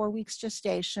 24 weeks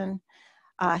gestation,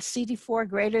 CD4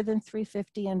 greater than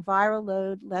 350 and viral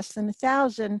load less than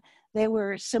 1,000, they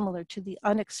were similar to the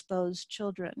unexposed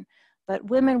children. But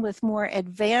women with more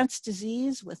advanced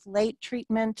disease, with late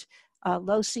treatment,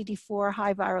 low CD4,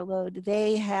 high viral load,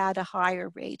 they had a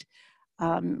higher rate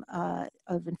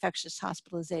of infectious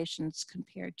hospitalizations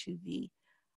compared to the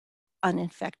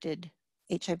uninfected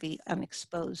HIV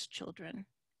unexposed children.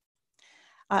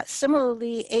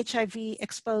 Similarly,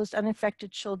 HIV-exposed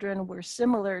uninfected children were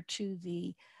similar to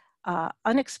the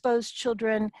unexposed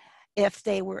children if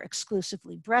they were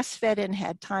exclusively breastfed and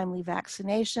had timely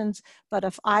vaccinations, but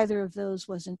if either of those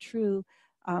wasn't true,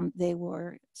 they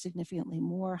were significantly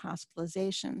more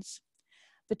hospitalizations.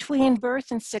 Between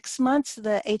birth and 6 months,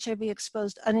 the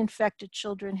HIV-exposed uninfected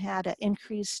children had an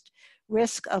increased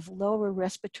risk of lower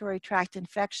respiratory tract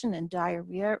infection and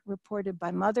diarrhea reported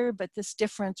by mother, but this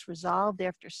difference resolved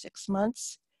after 6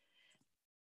 months.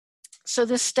 So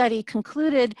this study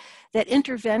concluded that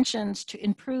interventions to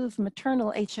improve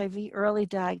maternal HIV early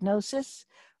diagnosis,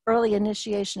 early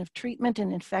initiation of treatment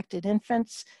in infected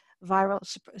infants,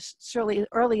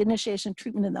 early initiation of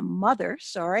treatment in the mother,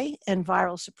 and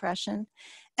viral suppression,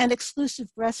 and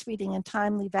exclusive breastfeeding and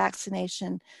timely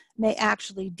vaccination may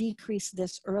actually decrease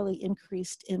this early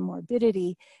increase in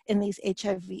morbidity in these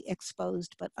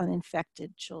HIV-exposed but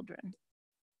uninfected children.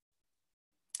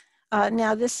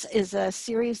 Now, this is a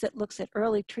series that looks at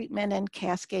early treatment and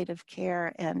cascade of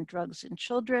care and drugs in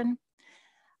children.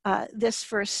 This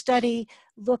first study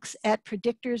looks at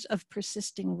predictors of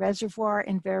persisting reservoir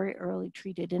in very early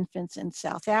treated infants in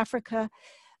South Africa.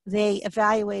 They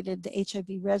evaluated the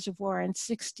HIV reservoir in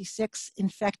 66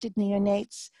 infected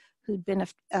neonates who'd been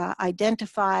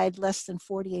identified less than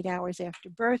 48 hours after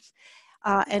birth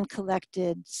and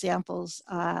collected samples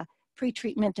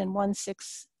pre-treatment in 1,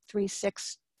 6, 3,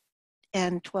 6,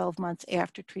 and 12 months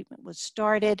after treatment was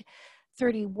started.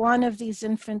 31 of these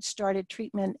infants started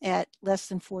treatment at less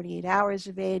than 48 hours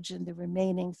of age, and the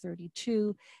remaining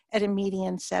 32 at a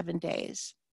median 7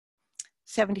 days.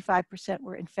 75%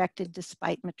 were infected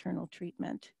despite maternal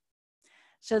treatment.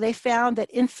 So they found that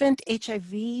infant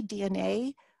HIV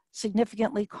DNA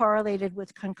significantly correlated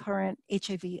with concurrent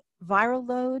HIV viral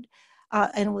load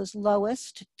and was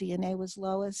lowest, DNA was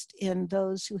lowest in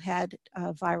those who had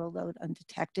viral load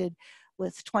undetected,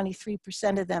 with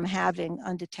 23% of them having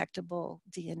undetectable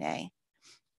DNA.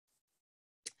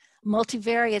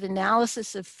 Multivariate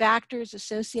analysis of factors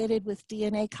associated with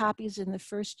DNA copies in the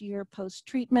first year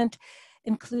post-treatment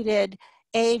included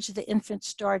age the infant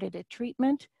started at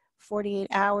treatment, 48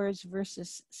 hours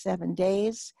versus 7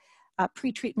 days,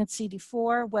 pre-treatment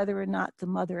CD4, whether or not the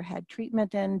mother had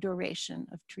treatment, and duration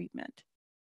of treatment.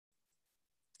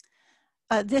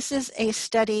 This is a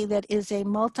study that is a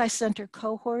multi-center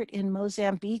cohort in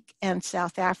Mozambique and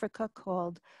South Africa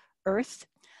called EARTH,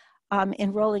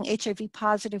 enrolling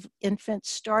HIV-positive infants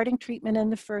starting treatment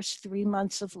in the first 3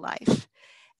 months of life.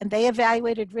 And they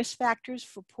evaluated risk factors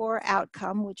for poor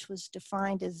outcome, which was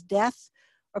defined as death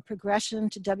or progression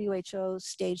to WHO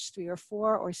stage 3 or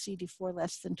 4 or CD4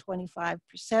 less than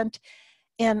 25%,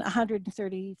 in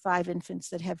 135 infants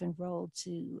that have enrolled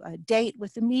to date,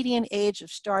 with a median age of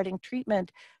starting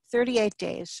treatment 38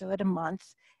 days, so at a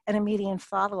month, and a median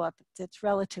follow-up that's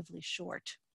relatively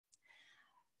short.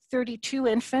 32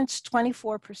 infants,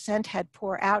 24% had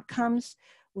poor outcomes,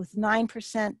 with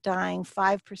 9% dying,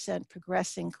 5%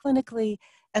 progressing clinically,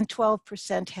 and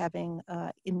 12% having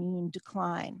immune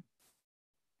decline.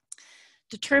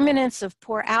 Determinants of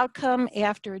poor outcome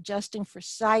after adjusting for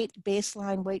site,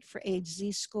 baseline weight for age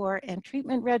Z-score, and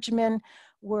treatment regimen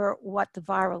were what the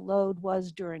viral load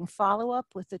was during follow-up,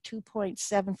 with a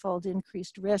 2.7-fold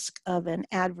increased risk of an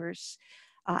adverse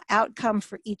outcome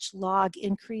for each log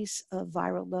increase of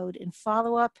viral load in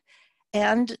follow-up.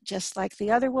 And just like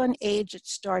the other one, age at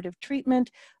start of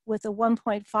treatment, with a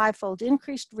 1.5-fold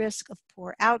increased risk of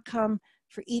poor outcome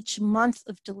for each month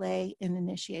of delay in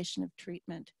initiation of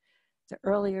treatment. The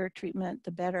earlier treatment,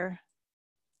 the better.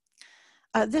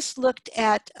 This looked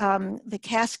at the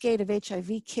cascade of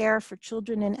HIV care for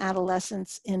children and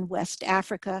adolescents in West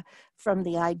Africa from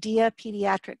the IDEA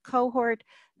pediatric cohort,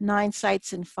 9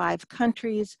 sites in 5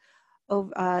 countries,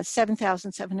 over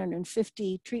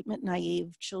 7,750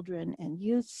 treatment-naive children and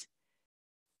youths.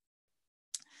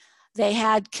 They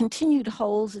had continued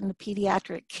holes in the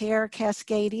pediatric care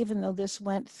cascade, even though this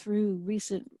went through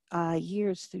recent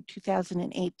years through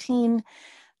 2018.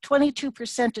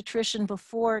 22% attrition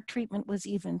before treatment was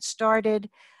even started,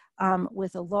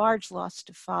 with a large loss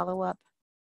to follow-up.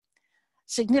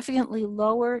 Significantly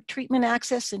lower treatment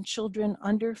access in children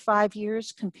under 5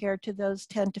 years compared to those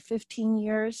 10 to 15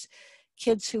 years.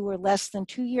 Kids who were less than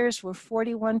 2 years were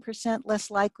 41%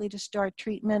 less likely to start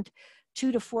treatment.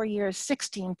 2 to 4 years,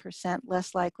 16%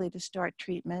 less likely to start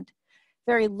treatment.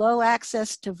 Very low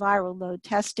access to viral load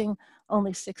testing.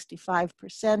 Only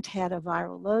 65% had a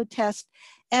viral load test,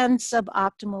 and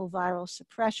suboptimal viral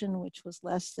suppression, which was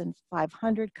less than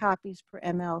 500 copies per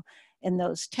ml in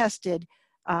those tested.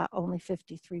 Only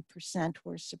 53%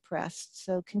 were suppressed.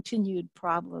 So continued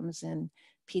problems in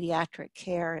pediatric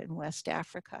care in West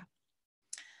Africa.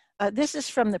 This is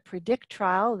from the PREDICT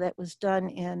trial that was done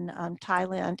in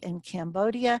Thailand and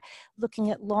Cambodia,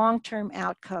 looking at long-term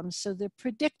outcomes. So the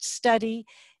PREDICT study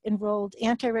enrolled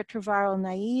antiretroviral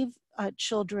naive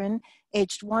children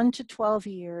aged 1 to 12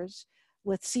 years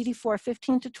with CD4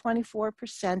 15 to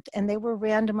 24%, and they were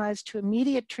randomized to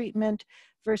immediate treatment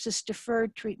versus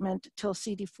deferred treatment till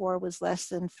CD4 was less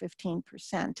than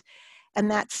 15%. And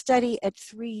that study at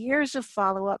 3 years of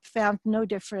follow-up found no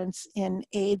difference in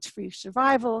AIDS-free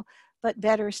survival, but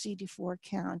better CD4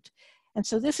 count. And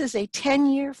so this is a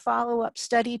 10-year follow-up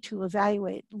study to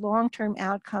evaluate long-term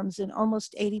outcomes in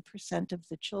almost 80% of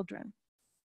the children.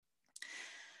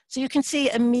 So you can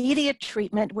see immediate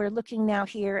treatment. We're looking now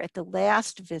here at the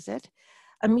last visit.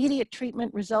 Immediate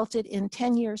treatment resulted in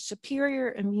 10 years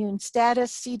superior immune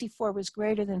status. CD4 was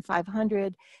greater than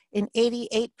 500 in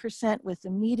 88% with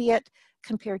immediate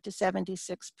compared to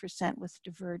 76% with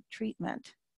deferred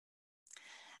treatment.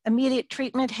 Immediate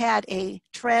treatment had a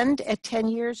trend at 10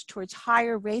 years towards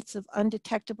higher rates of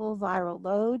undetectable viral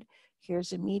load.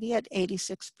 Here's immediate,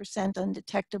 86%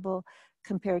 undetectable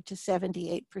compared to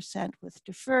 78% with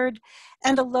deferred,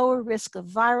 and a lower risk of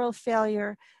viral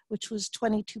failure, which was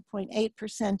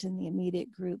 22.8% in the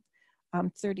immediate group,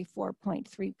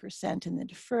 34.3% in the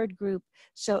deferred group.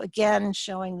 So again,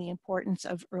 showing the importance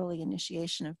of early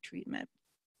initiation of treatment.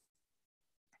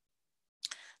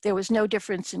 There was no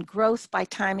difference in growth by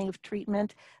timing of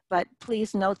treatment, but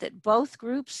please note that both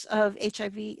groups of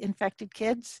HIV-infected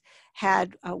kids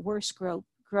had worse growth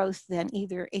than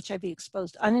either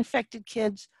HIV-exposed uninfected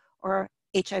kids or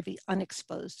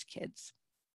HIV-unexposed kids.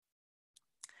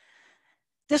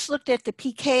 This looked at the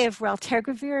PK of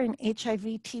raltegravir in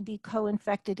HIV-TB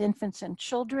co-infected infants and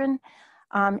children,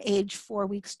 age 4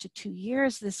 weeks to 2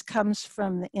 years. This comes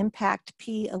from the IMPACT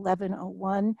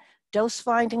P1101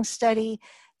 dose-finding study.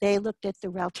 They looked at the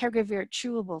raltegravir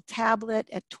chewable tablet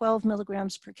at 12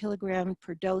 milligrams per kilogram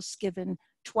per dose given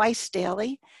twice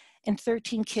daily, and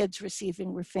 13 kids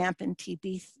receiving rifampin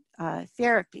TB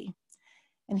therapy.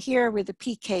 And here were the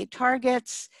PK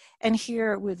targets, and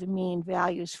here were the mean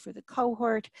values for the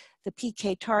cohort. The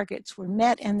PK targets were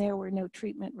met, and there were no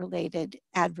treatment-related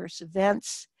adverse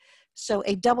events. So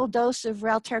a double dose of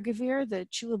raltegravir, the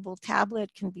chewable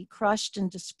tablet, can be crushed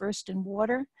and dispersed in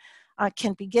water,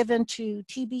 can be given to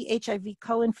TB HIV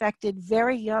co-infected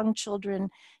very young children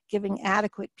giving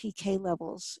adequate PK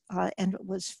levels, and it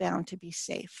was found to be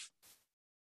safe.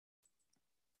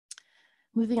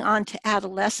 Moving on to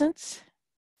adolescents.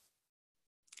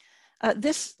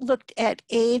 This looked at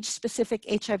age-specific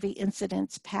HIV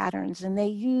incidence patterns, and they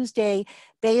used a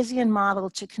Bayesian model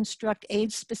to construct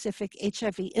age-specific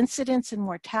HIV incidence and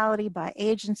mortality by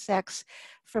age and sex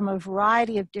from a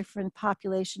variety of different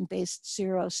population-based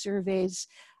sero-surveys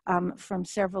from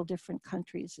several different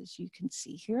countries, as you can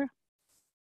see here.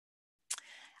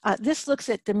 This looks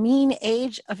at the mean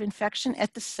age of infection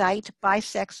at the site by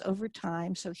sex over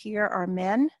time. So here are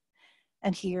men,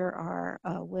 and here are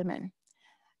women.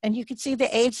 And you can see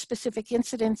the age-specific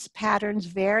incidence patterns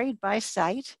varied by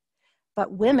site,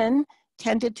 but women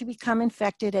tended to become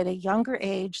infected at a younger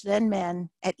age than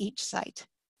men at each site.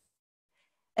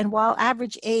 And while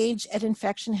average age at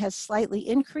infection has slightly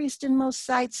increased in most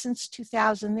sites since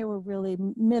 2000, there were really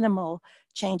minimal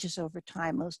changes over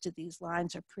time. Most of these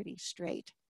lines are pretty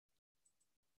straight.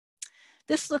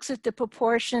 This looks at the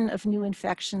proportion of new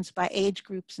infections by age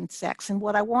groups and sex. And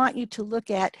what I want you to look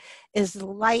at is the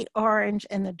light orange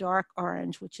and the dark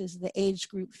orange, which is the age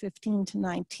group 15 to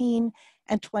 19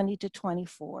 and 20 to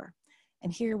 24.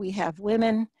 And here we have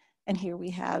women, and here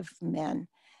we have men.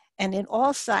 And in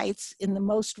all sites, in the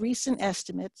most recent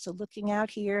estimate, so looking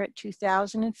out here at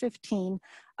 2015,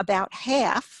 about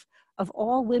half of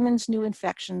all women's new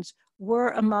infections were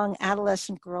among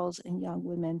adolescent girls and young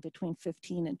women between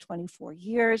 15 and 24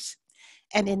 years.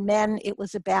 And in men, it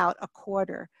was about a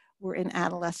quarter were in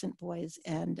adolescent boys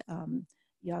and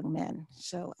young men.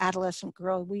 So adolescent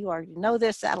girls, we already know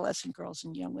this, adolescent girls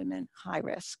and young women, high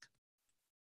risk.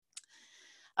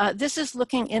 This is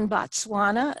looking in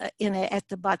Botswana, at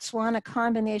the Botswana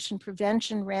Combination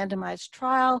Prevention Randomized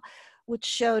Trial, which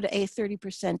showed a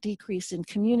 30% decrease in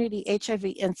community HIV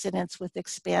incidence with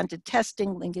expanded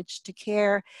testing, linkage to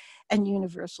care, and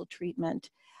universal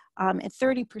treatment. And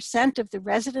 30% of the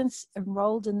residents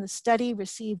enrolled in the study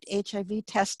received HIV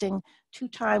testing 2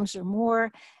 times or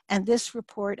more, and this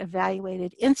report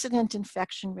evaluated incident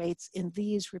infection rates in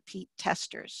these repeat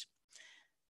testers.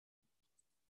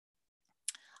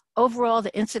 Overall,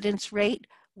 the incidence rate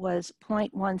was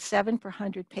 0.17 per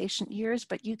 100 patient years,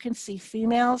 but you can see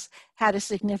females had a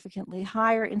significantly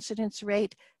higher incidence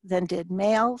rate than did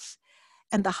males.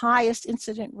 And the highest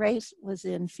incident rate was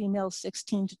in females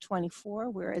 16 to 24,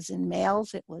 whereas in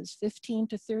males it was 15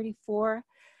 to 34.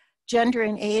 Gender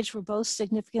and age were both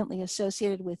significantly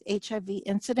associated with HIV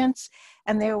incidence,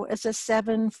 and there was a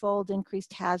 7-fold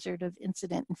increased hazard of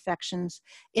incident infections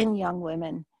in young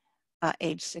women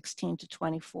age 16 to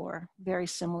 24, very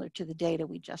similar to the data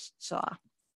we just saw.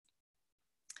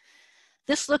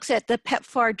 This looks at the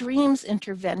PEPFAR DREAMS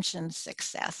intervention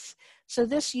success. So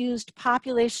this used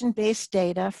population-based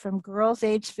data from girls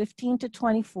aged 15 to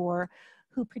 24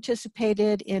 who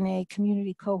participated in a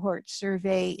community cohort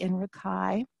survey in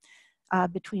Rakai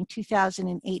between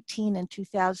 2018 and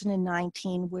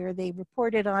 2019, where they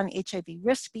reported on HIV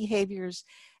risk behaviors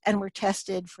and were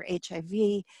tested for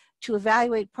HIV to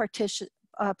evaluate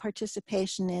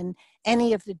participation in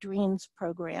any of the DREAMS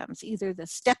programs, either the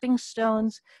stepping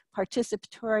stones,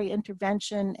 participatory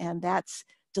intervention, and that's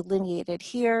delineated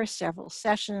here, several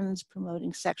sessions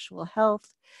promoting sexual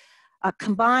health,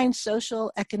 combined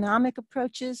social economic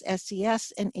approaches,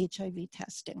 SES, and HIV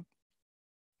testing.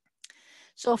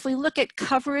 So if we look at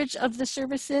coverage of the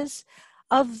services,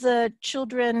 of the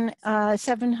children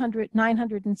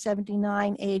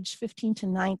 979 aged 15 to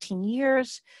 19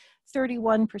 years,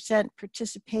 31%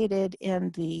 participated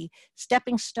in the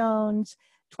stepping stones,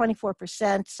 24%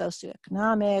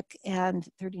 socioeconomic, and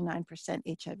 39%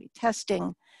 HIV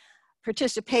testing.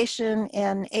 Participation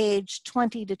in age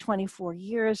 20 to 24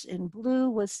 years in blue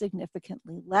was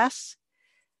significantly less.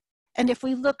 And if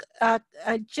we look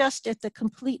just at the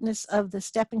completeness of the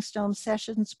stepping stone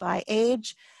sessions by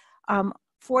age,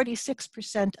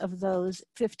 46% of those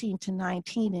 15 to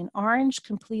 19 in orange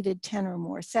completed 10 or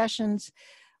more sessions,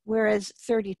 whereas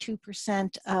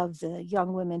 32% of the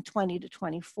young women 20 to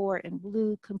 24 in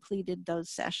blue completed those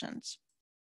sessions.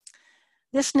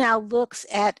 This now looks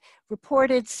at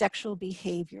reported sexual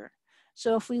behavior.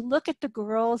 So if we look at the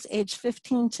girls aged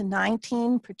 15 to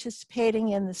 19 participating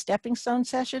in the stepping stone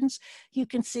sessions, you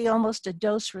can see almost a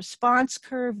dose response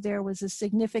curve. There was a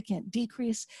significant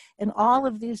decrease in all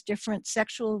of these different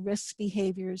sexual risk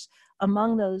behaviors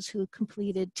among those who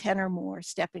completed 10 or more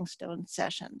stepping stone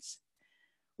sessions.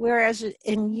 Whereas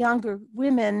in younger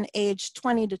women aged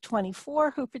 20 to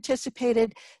 24 who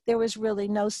participated, there was really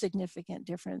no significant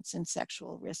difference in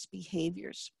sexual risk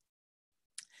behaviors.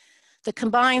 The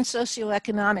combined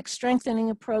socioeconomic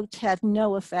strengthening approach had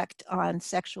no effect on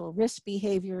sexual risk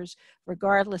behaviors,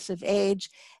 regardless of age,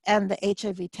 and the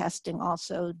HIV testing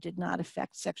also did not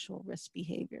affect sexual risk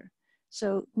behavior.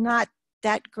 So not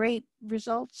that great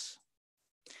results.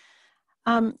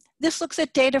 This looks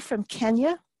at data from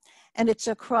Kenya, and it's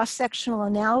a cross-sectional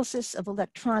analysis of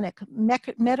electronic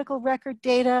medical record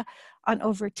data on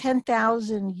over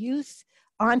 10,000 youth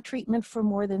on treatment for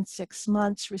more than 6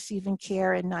 months, receiving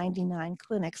care in 99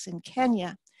 clinics in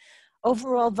Kenya.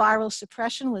 Overall viral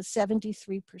suppression was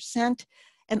 73%,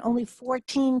 and only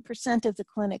 14% of the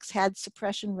clinics had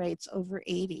suppression rates over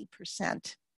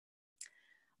 80%.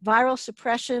 Viral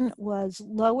suppression was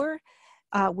lower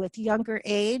with younger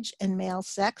age and male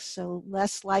sex, so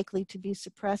less likely to be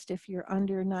suppressed if you're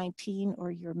under 19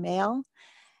 or you're male.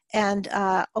 And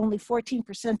only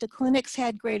 14% of clinics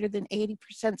had greater than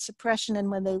 80% suppression. And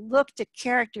when they looked at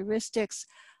characteristics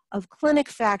of clinic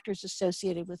factors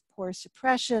associated with poor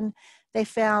suppression, they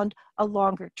found a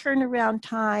longer turnaround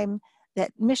time,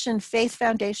 that Mission Faith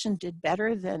Foundation did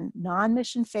better than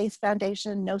non-Mission Faith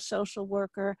Foundation, no social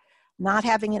worker, not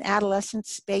having an adolescent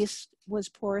space was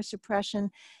poorer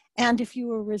suppression. And if you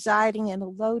were residing in a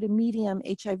low to medium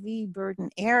HIV burden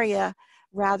area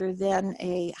rather than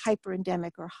a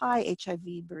hyperendemic or high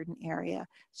HIV burden area,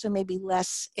 so maybe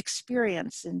less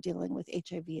experience in dealing with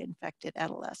HIV-infected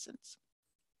adolescents.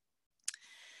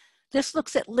 This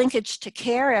looks at linkage to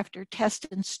care after test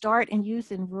and start in youth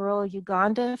in rural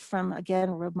Uganda from,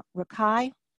 again,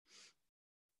 Rakai.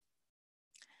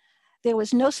 There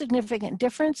was no significant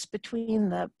difference between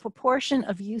the proportion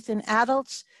of youth and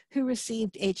adults who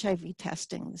received HIV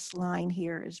testing. This line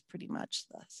here is pretty much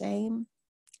the same.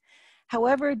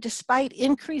 However, despite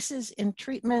increases in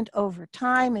treatment over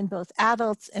time in both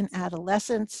adults and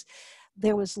adolescents,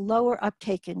 there was lower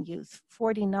uptake in youth,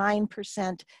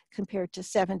 49% compared to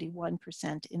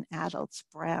 71% in adults,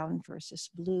 brown versus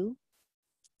blue.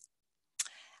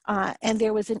 And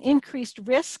there was an increased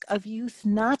risk of youth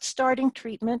not starting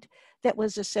treatment that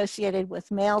was associated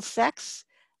with male sex,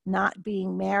 not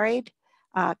being married,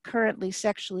 currently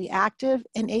sexually active,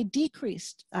 and a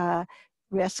decreased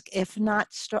risk of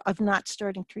not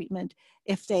starting treatment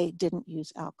if they didn't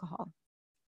use alcohol.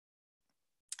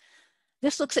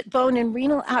 This looks at bone and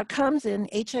renal outcomes in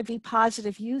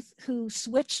HIV-positive youth who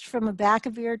switched from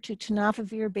abacavir to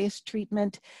tenofovir-based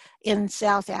treatment in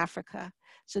South Africa.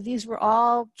 So these were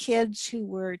all kids who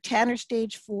were Tanner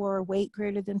stage 4, weight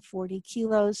greater than 40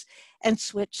 kilos, and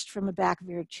switched from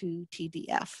abacavir to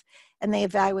TDF. And they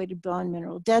evaluated bone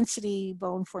mineral density,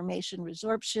 bone formation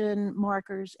resorption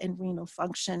markers, and renal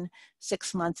function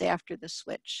 6 months after the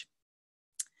switch.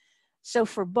 So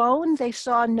for bone, they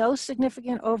saw no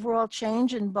significant overall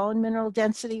change in bone mineral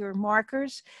density or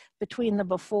markers between the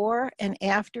before and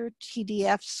after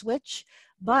TDF switch,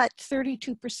 but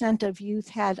 32% of youth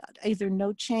had either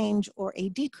no change or a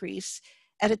decrease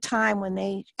at a time when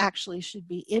they actually should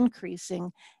be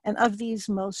increasing, and of these,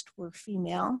 most were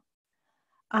female.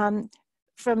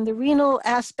 From the renal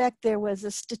aspect, there was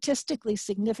a statistically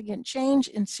significant change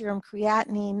in serum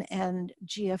creatinine and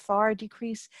GFR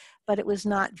decrease, but it was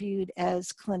not viewed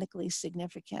as clinically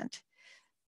significant.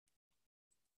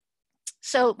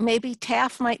 So maybe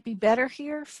TAF might be better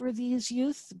here for these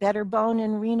youth, better bone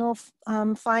and renal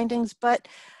findings, but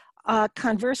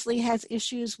conversely has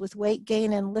issues with weight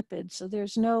gain and lipids, so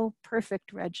there's no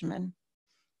perfect regimen.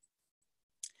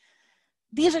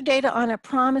 These are data on a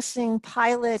promising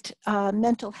pilot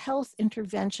mental health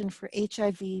intervention for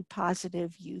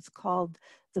HIV-positive youth called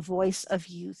the Voice of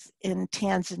Youth in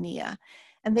Tanzania.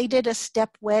 And they did a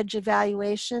step wedge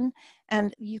evaluation,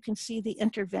 and you can see the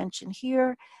intervention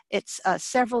here. It's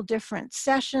several different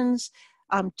sessions.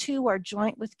 2 are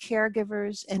joint with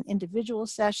caregivers and individual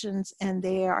sessions, and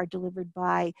they are delivered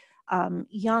by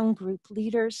young group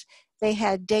leaders. They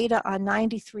had data on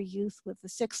 93 youth with a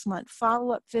 6-month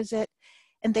follow-up visit,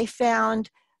 and they found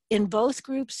in both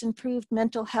groups improved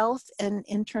mental health and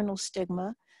internal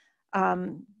stigma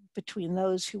between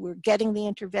those who were getting the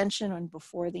intervention and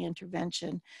before the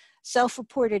intervention.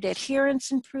 Self-reported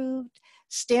adherence improved,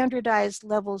 standardized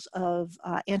levels of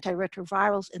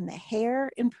antiretrovirals in the hair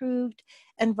improved,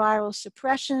 and viral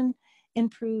suppression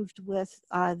improved with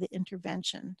the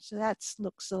intervention. So that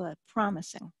looks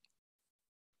promising.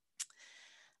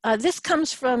 This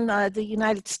comes from the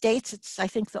United States. It's, I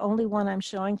think, the only one I'm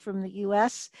showing from the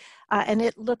US, and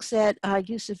it looks at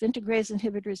use of integrase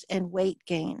inhibitors and weight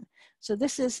gain. So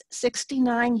this is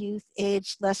 69 youth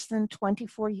aged less than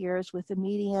 24 years with a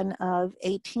median of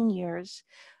 18 years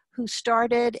who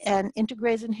started an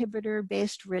integrase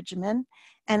inhibitor-based regimen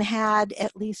and had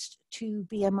at least 2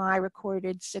 BMI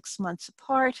recorded 6 months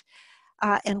apart,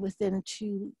 and within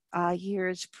 2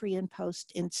 years pre and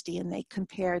post INSTI, and they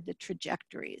compared the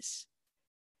trajectories.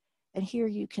 And here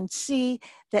you can see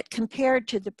that compared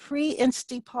to the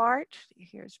pre-INSTI part,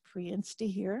 here's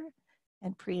pre-INSTI here,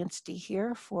 and pre-INSTI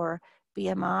here for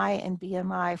BMI and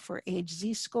BMI for age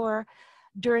Z-score.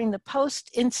 During the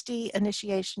post-INSTI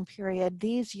initiation period,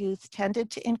 these youth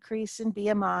tended to increase in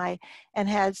BMI and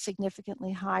had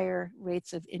significantly higher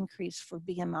rates of increase for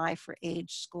BMI for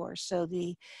age score. So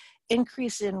the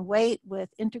increase in weight with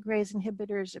integrase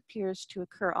inhibitors appears to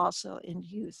occur also in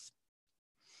youth.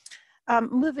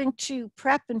 Moving to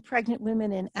PrEP in pregnant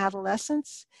women and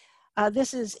adolescents.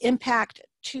 This is Impact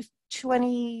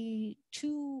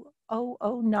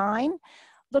 2009,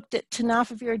 looked at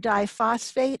tenofovir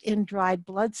diphosphate in dried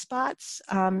blood spots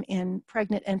in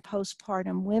pregnant and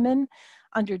postpartum women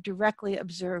under directly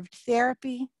observed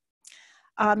therapy.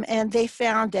 And they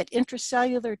found that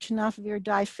intracellular tenofovir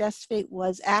diphosphate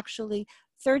was actually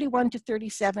 31 to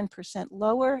 37%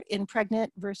 lower in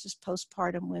pregnant versus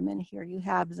postpartum women. Here you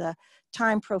have the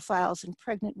time profiles in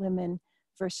pregnant women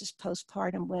versus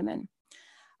postpartum women.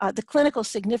 The clinical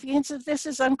significance of this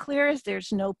is unclear, as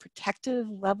there's no protective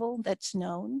level that's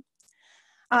known.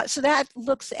 So that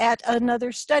looks at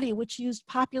another study which used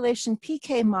population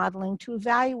PK modeling to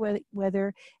evaluate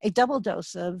whether a double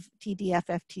dose of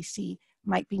TDF-FTC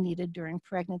might be needed during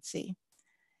pregnancy.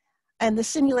 And the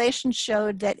simulation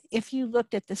showed that if you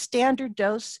looked at the standard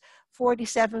dose,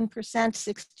 47%,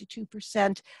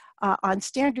 62% on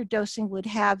standard dosing would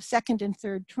have second and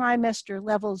third trimester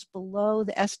levels below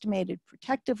the estimated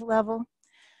protective level.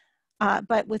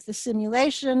 But with the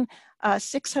simulation,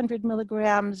 600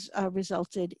 milligrams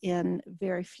resulted in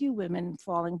very few women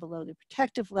falling below the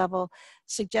protective level,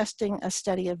 suggesting a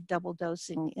study of double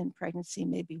dosing in pregnancy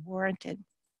may be warranted.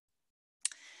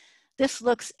 This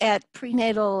looks at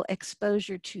prenatal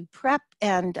exposure to PrEP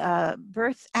and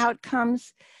birth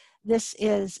outcomes. This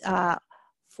is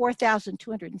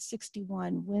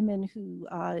 4,261 women who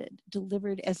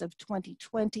delivered as of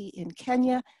 2020 in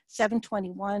Kenya,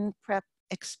 721 PrEP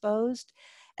exposed,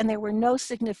 and there were no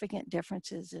significant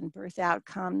differences in birth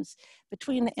outcomes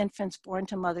between the infants born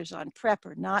to mothers on PrEP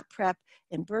or not PrEP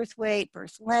in birth weight,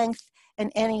 birth length,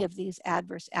 and any of these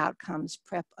adverse outcomes.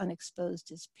 PrEP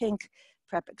unexposed is pink,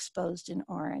 PrEP exposed in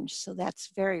orange, so that's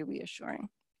very reassuring.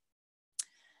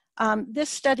 This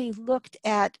study looked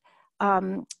at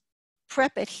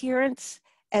PrEP adherence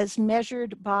as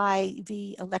measured by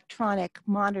the electronic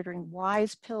monitoring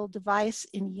WISE pill device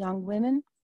in young women.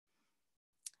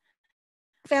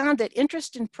 Found that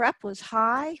interest in PrEP was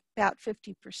high, about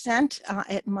 50%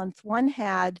 at month 1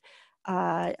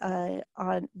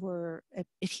 were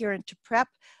adherent to PrEP,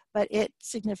 but it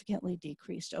significantly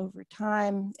decreased over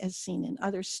time as seen in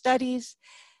other studies.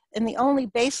 And the only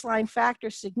baseline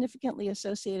factor significantly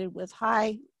associated with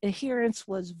high adherence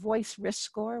was voice risk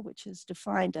score, which is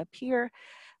defined up here,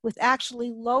 with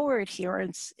actually lower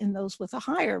adherence in those with a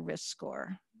higher risk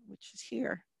score, which is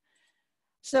here.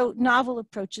 So novel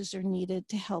approaches are needed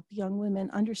to help young women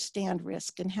understand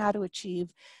risk and how to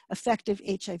achieve effective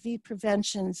HIV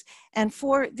preventions. And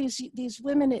for these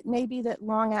women, it may be that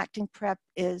long-acting PrEP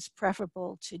is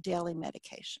preferable to daily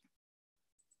medication.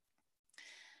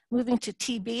 Moving to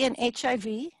TB and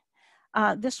HIV,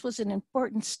 this was an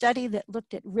important study that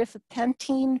looked at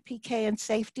rifapentine PK and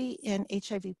safety in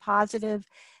HIV positive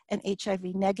and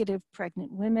HIV negative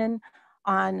pregnant women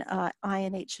on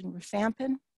INH and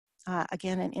rifampin.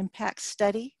 Again, an impact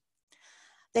study.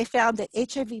 They found that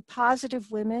HIV positive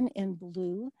women in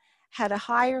blue had a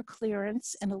higher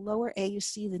clearance and a lower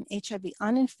AUC than HIV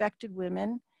uninfected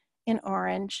women in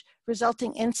orange,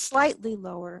 resulting in slightly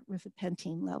lower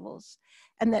rifapentine levels.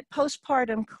 And that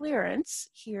postpartum clearance,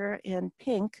 here in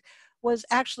pink, was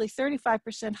actually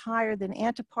 35% higher than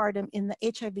antepartum in the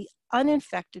HIV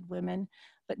uninfected women,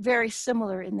 but very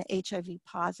similar in the HIV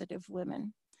positive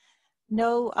women.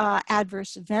 No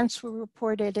adverse events were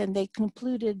reported, and they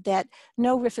concluded that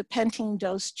no rifapentine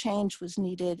dose change was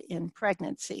needed in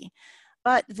pregnancy,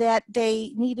 but that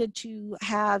they needed to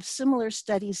have similar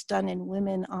studies done in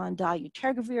women on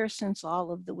dolutegravir, since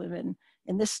all of the women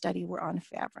in this study were on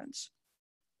efavirenz.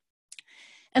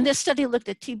 And this study looked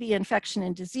at TB infection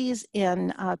and disease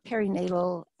in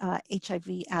perinatal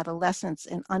HIV adolescents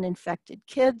and uninfected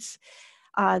kids.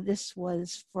 This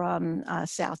was from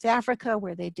South Africa,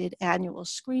 where they did annual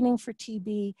screening for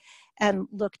TB and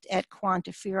looked at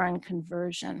quantiferon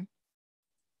conversion.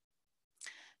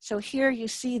 So here you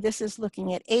see this is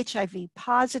looking at HIV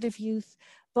positive youth.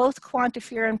 Both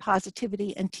quantiferon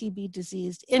positivity and TB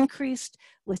disease increased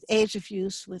with age of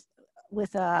use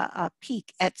with a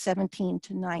peak at 17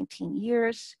 to 19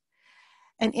 years.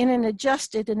 And in an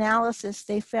adjusted analysis,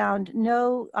 they found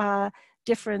no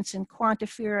difference in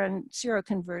quantiferon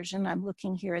seroconversion. I'm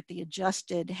looking here at the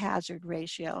adjusted hazard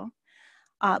ratio.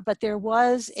 But there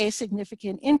was a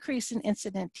significant increase in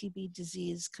incident TB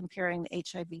disease comparing the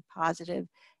HIV positive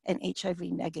and HIV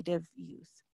negative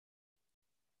youth.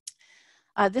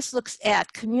 This looks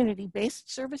at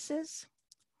community-based services.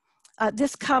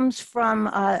 This comes from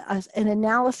an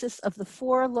analysis of the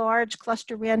 4 large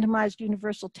cluster randomized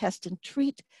universal test and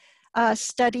treat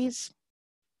studies.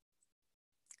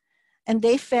 And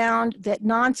they found that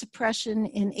non-suppression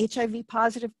in HIV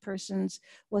positive persons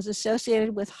was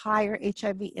associated with higher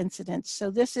HIV incidence. So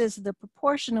this is the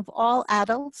proportion of all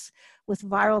adults with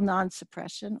viral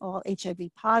non-suppression, all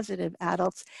HIV positive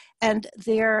adults, and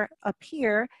there up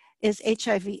here is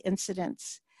HIV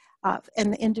incidence.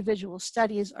 And the individual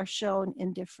studies are shown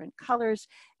in different colors.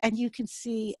 And you can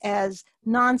see as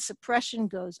non-suppression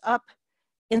goes up,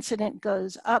 incident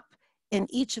goes up, in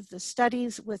each of the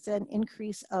studies, with an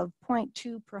increase of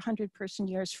 0.2 per 100 person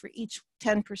years for each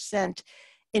 10%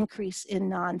 increase in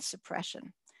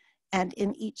non-suppression, and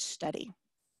in each study.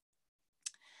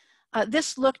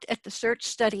 This looked at the search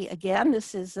study again.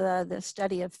 This is the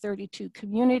study of 32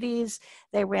 communities.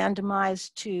 They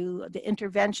randomized to the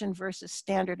intervention versus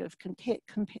standard of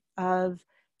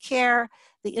care.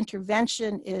 The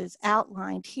intervention is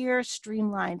outlined here,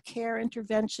 streamlined care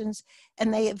interventions,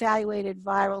 and they evaluated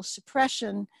viral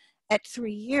suppression at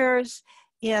 3 years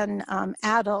in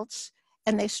adults,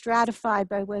 and they stratified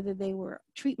by whether they were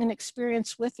treatment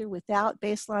experienced with or without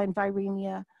baseline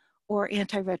viremia or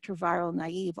antiretroviral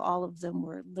naive. All of them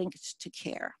were linked to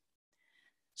care.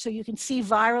 So you can see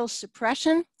viral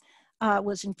suppression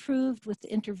was improved with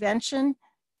the intervention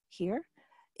here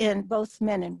in both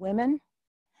men and women.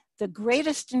 The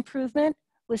greatest improvement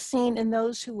was seen in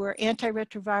those who were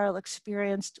antiretroviral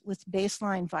experienced with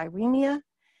baseline viremia.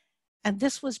 And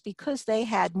this was because they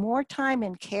had more time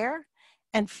in care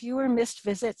and fewer missed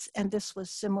visits, and this was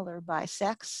similar by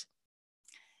sex.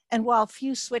 And while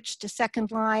few switched to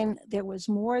second line, there was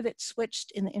more that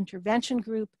switched in the intervention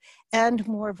group and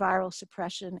more viral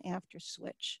suppression after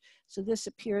switch. So this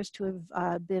appears to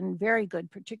have been very good,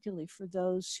 particularly for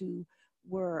those who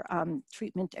were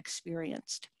treatment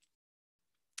experienced.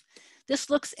 This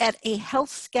looks at a Health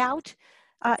Scout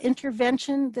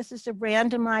intervention. This is a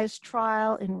randomized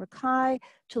trial in CROI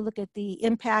to look at the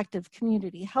impact of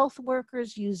community health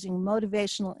workers using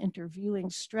motivational interviewing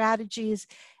strategies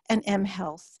and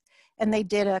mHealth. And they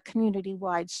did a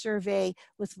community-wide survey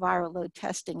with viral load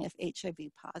testing if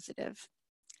HIV positive.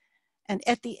 And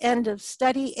at the end of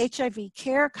study, HIV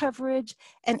care coverage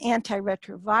and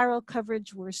antiretroviral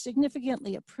coverage were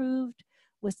significantly improved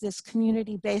with this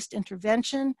community-based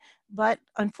intervention, but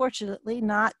unfortunately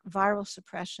not viral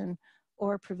suppression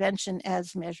or prevention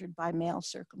as measured by male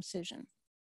circumcision.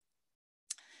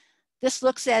 This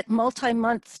looks at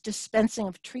multi-month dispensing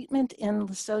of treatment in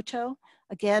Lesotho.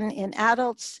 Again, in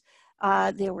adults,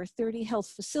 there were 30 health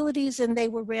facilities, and they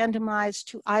were randomized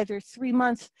to either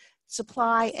 3-month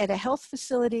supply at a health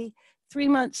facility,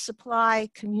 3-month supply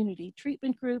community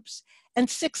treatment groups, and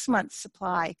 6-month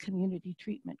supply community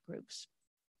treatment groups.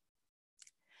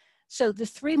 So the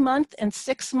 3-month and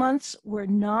 6 months were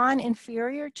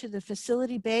non-inferior to the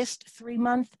facility-based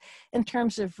 3-month in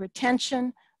terms of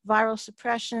retention, viral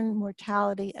suppression,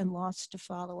 mortality, and loss to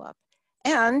follow-up.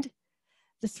 And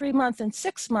the 3-month and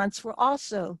 6 months were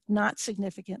also not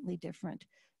significantly different,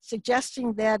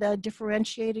 suggesting that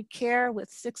differentiated care with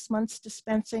 6 months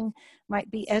dispensing might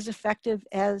be as effective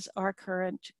as our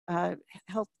current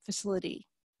health facility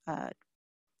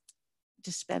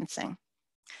dispensing.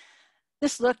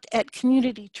 This looked at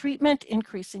community treatment,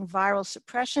 increasing viral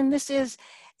suppression. This is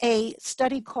a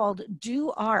study called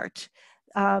DO-ART,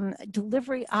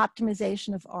 Delivery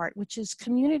Optimization of ART, which is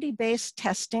community-based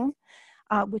testing,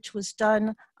 which was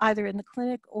done either in the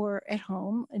clinic or at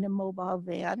home in a mobile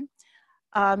van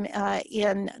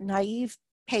in naive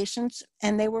patients,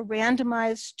 and they were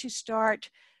randomized to start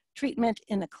treatment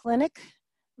in a clinic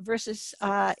versus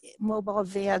mobile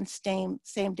van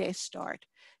same-day start.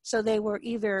 So they were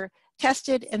either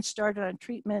tested and started on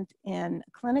treatment in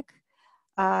a clinic,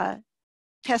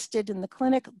 tested in the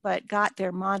clinic but got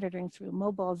their monitoring through a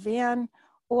mobile van,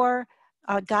 or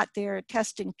got their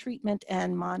testing, treatment,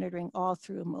 and monitoring all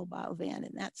through a mobile van,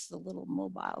 and that's the little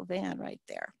mobile van right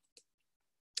there.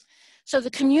 So the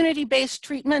community-based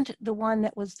treatment, the one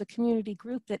that was the community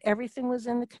group, that everything was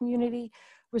in the community,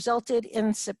 resulted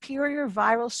in superior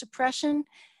viral suppression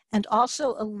and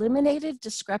also eliminated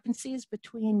discrepancies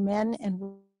between men and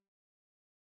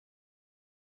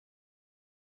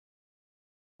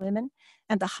women,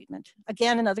 and the treatment.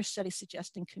 Again, another study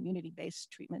suggesting community-based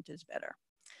treatment is better.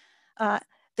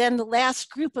 Then the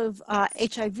last group of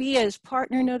HIV is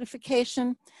partner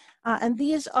notification. And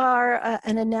these are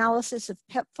an analysis of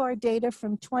PEPFAR data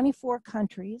from 24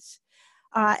 countries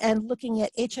and looking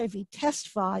at HIV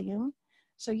test volume.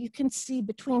 So you can see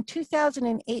between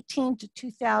 2018 to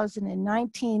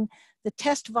 2019, the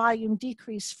test volume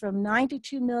decreased from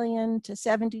 92 million to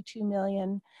 72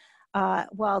 million,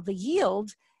 while the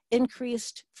yield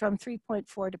increased from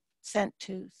 3.4%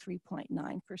 to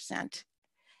 3.9%.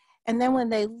 And then when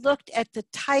they looked at the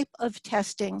type of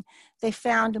testing, they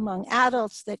found among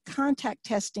adults that contact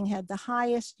testing had the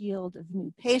highest yield of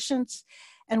new patients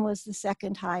and was the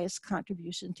second highest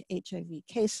contribution to HIV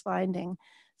case finding,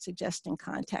 suggesting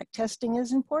contact testing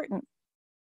is important.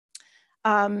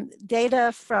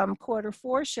 Data from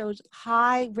Q4 shows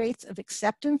high rates of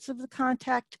acceptance of the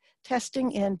contact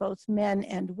testing in both men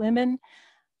and women.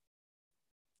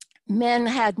 Men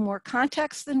had more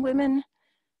contacts than women.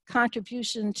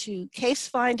 Contribution to case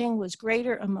finding was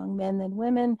greater among men than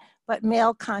women, but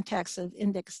male contacts of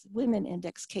women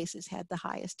index cases had the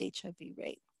highest HIV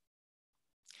rate.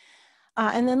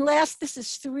 And then last, this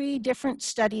is 3 different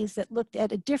studies that looked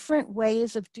at different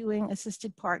ways of doing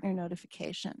assisted partner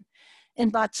notification.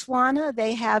 In Botswana,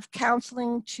 they have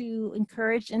counseling to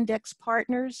encourage index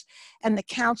partners, and the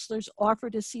counselors offer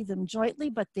to see them jointly,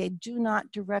 but they do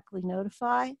not directly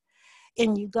notify.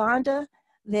 In Uganda,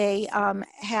 they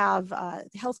have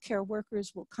healthcare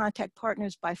workers will contact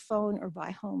partners by phone or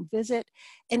by home visit.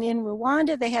 And in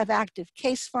Rwanda, they have active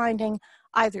case finding,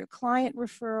 either client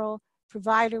referral,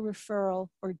 provider referral,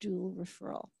 or dual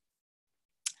referral.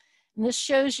 And this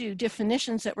shows you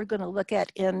definitions that we're going to look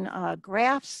at in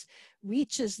graphs.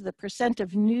 Reach is the percent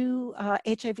of new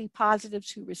HIV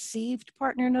positives who received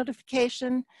partner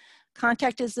notification.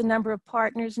 Contact is the number of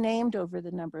partners named over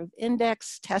the number of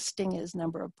index. Testing is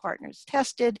number of partners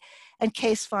tested. And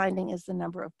case finding is the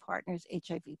number of partners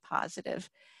HIV positive.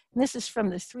 And this is from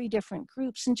the 3 different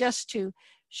groups. And just to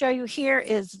show you, here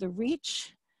is the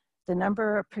reach, the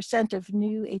number of percent of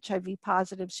new HIV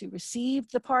positives who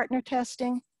received the partner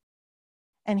testing.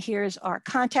 And here's our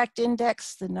contact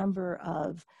index, the number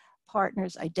of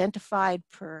partners identified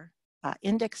per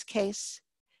index case.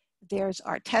 There's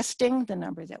our testing, the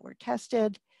number that were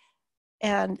tested,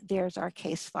 and there's our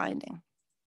case finding.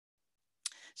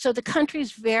 So the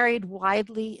countries varied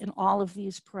widely in all of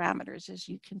these parameters, as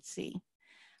you can see.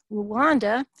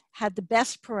 Rwanda had the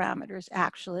best parameters,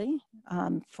 actually,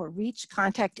 for reach,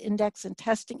 contact index, and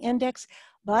testing index,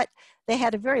 but they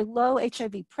had a very low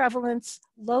HIV prevalence,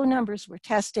 low numbers were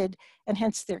tested, and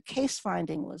hence their case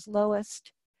finding was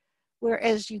lowest.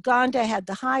 Whereas Uganda had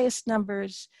the highest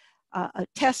numbers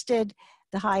tested,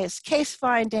 the highest case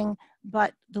finding,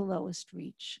 but the lowest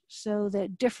reach. So the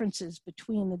differences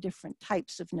between the different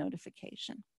types of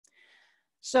notification.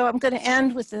 So I'm going to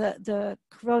end with the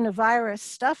coronavirus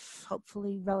stuff,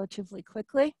 hopefully relatively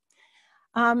quickly.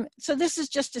 So this is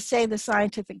just to say the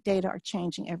scientific data are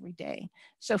changing every day.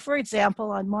 So for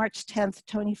example, on March 10th,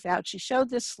 Tony Fauci showed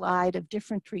this slide of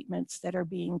different treatments that are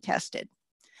being tested.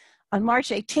 On March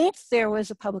 18th, there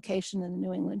was a publication in the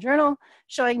New England Journal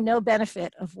showing no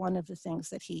benefit of one of the things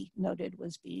that he noted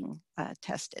was being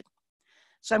tested.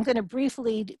 So I'm going to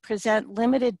briefly present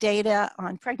limited data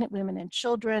on pregnant women and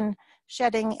children,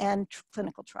 shedding, and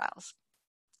clinical trials.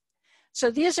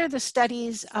 So these are the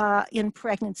studies in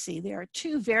pregnancy. There are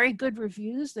 2 very good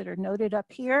reviews that are noted up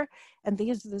here, and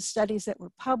these are the studies that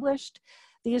were published.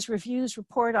 These reviews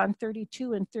report on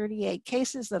 32 and 38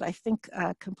 cases that I think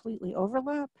completely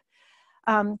overlap.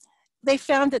 They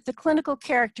found that the clinical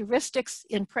characteristics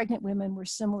in pregnant women were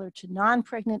similar to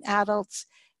non-pregnant adults.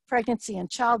 Pregnancy and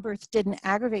childbirth didn't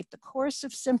aggravate the course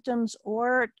of symptoms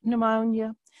or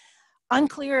pneumonia.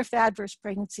 Unclear if adverse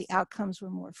pregnancy outcomes were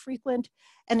more frequent.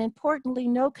 And importantly,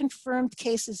 no confirmed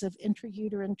cases of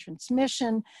intrauterine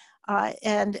transmission,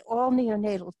 and all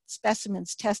neonatal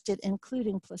specimens tested,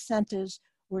 including placentas,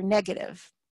 were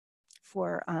negative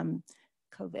for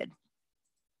COVID.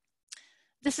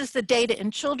 This is the data in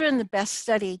children. The best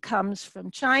study comes from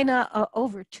China,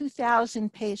 over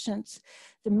 2,000 patients.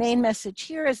 The main message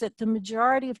here is that the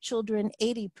majority of children,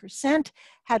 80%,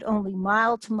 had only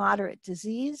mild to moderate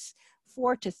disease.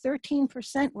 4 to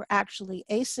 13% were actually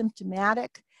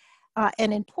asymptomatic.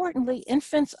 And importantly,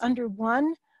 infants under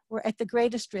 1 were at the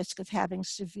greatest risk of having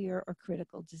severe or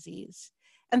critical disease.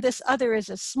 And this other is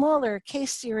a smaller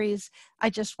case series. I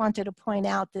just wanted to point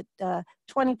out that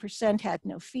 20% had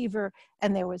no fever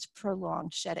and there was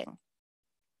prolonged shedding.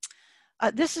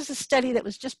 This is a study that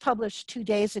was just published 2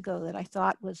 days ago that I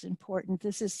thought was important.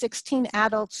 This is 16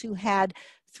 adults who had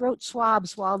throat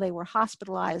swabs while they were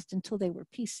hospitalized until they were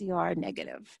PCR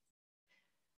negative.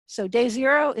 So day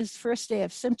 0 is first day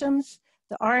of symptoms.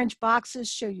 The orange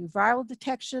boxes show you viral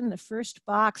detection. The first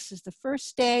box is the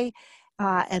first day.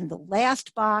 And the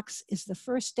last box is the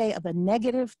first day of a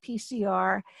negative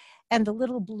PCR, and the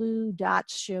little blue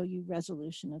dots show you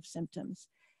resolution of symptoms.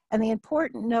 And the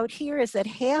important note here is that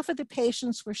half of the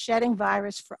patients were shedding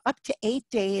virus for up to 8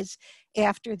 days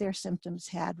after their symptoms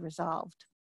had resolved.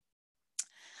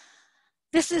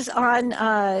 This is on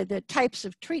the types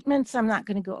of treatments. I'm not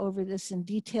going to go over this in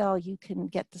detail. You can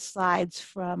get the slides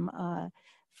from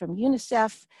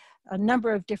UNICEF. A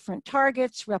number of different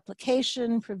targets: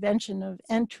 replication, prevention of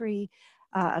entry,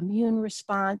 immune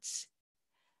response.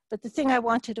 But the thing I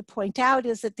wanted to point out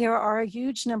is that there are a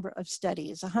huge number of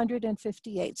studies,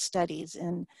 158 studies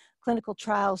in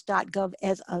clinicaltrials.gov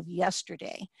as of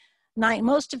yesterday.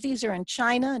 Most of these are in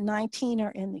China, 19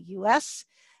 are in the US.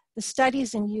 The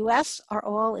studies in US are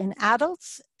all in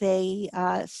adults. They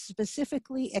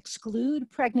specifically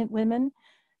exclude pregnant women.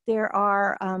 There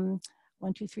are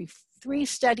three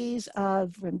studies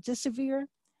of remdesivir.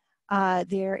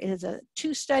 There is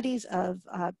two studies of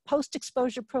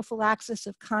post-exposure prophylaxis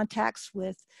of contacts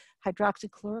with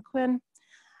hydroxychloroquine.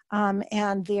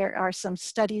 And there are some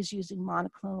studies using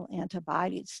monoclonal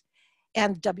antibodies.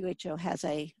 And WHO has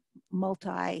a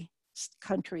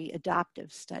multi-country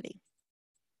adoptive study.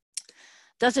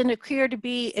 Doesn't appear to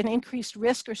be an increased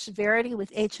risk or severity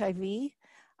with HIV,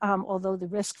 although the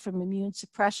risk from immune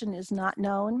suppression is not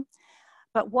known.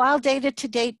 But while data to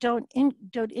date don't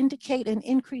indicate an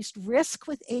increased risk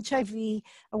with HIV,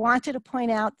 I wanted to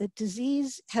point out that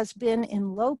disease has been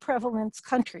in low prevalence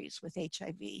countries with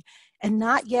HIV and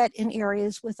not yet in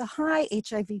areas with a high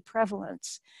HIV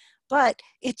prevalence. But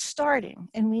it's starting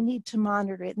and we need to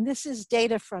monitor it. And this is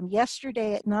data from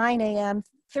yesterday at 9 a.m.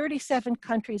 37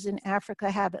 countries in Africa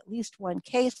have at least one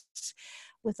case,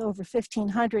 with over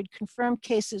 1,500 confirmed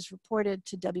cases reported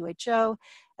to WHO,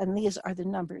 and these are the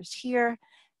numbers here.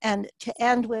 And to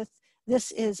end with,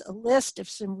 this is a list of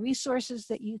some resources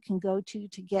that you can go to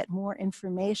get more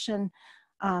information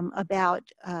about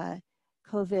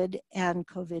COVID and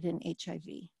HIV.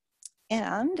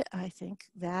 And I think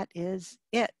that is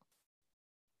it.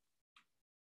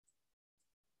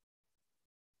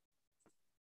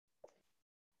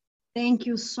 Thank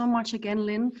you so much again,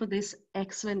 Lynn, for this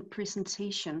excellent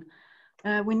presentation.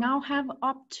 We now have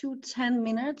up to 10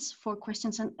 minutes for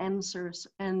questions and answers,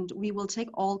 and we will take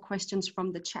all questions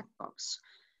from the chat box.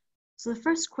 So the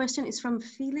first question is from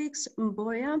Felix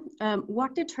Mboya.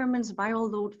 What determines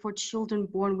viral load for children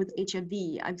born with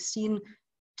HIV? I've seen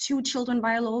 2 children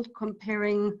viral load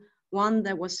comparing one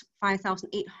that was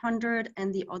 5,800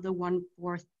 and the other one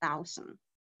 4,000.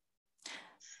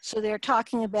 So they're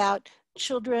talking about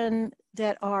children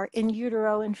that are in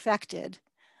utero infected.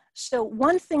 So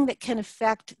one thing that can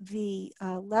affect the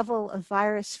level of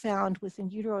virus found with in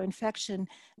utero infection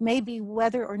may be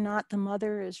whether or not the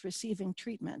mother is receiving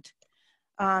treatment.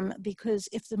 Because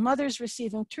if the mother's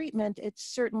receiving treatment, it's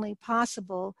certainly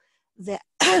possible that,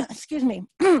 excuse me,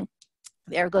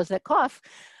 there goes that cough.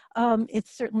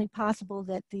 It's certainly possible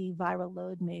that the viral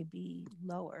load may be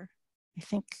lower. I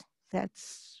think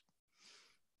that's...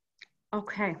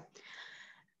 Okay.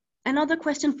 Another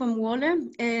question from Wale.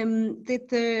 Did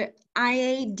the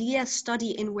IADS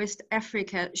study in West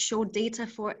Africa show data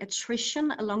for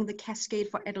attrition along the cascade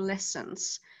for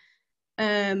adolescents?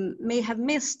 May have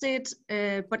missed it,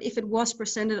 but if it was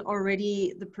presented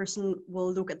already, the person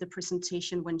will look at the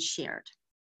presentation when shared.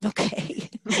 Okay.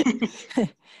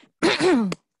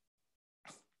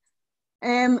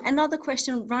 Another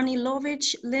question, Ronnie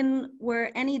Lovich. Lynn,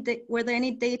 were there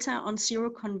any data on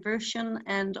seroconversion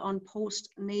and on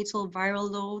postnatal viral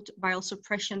load, viral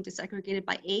suppression disaggregated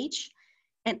by age?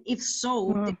 And if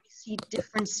so, did we see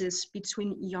differences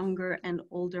between younger and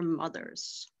older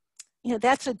mothers? Yeah,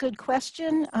 that's a good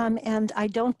question. And I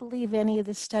don't believe any of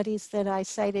the studies that I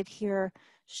cited here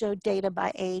showed data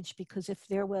by age, because if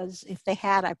they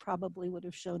had, I probably would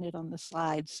have shown it on the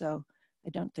slide. So I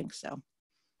don't think so.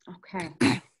 Okay.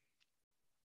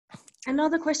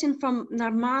 Another question from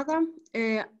Narmada.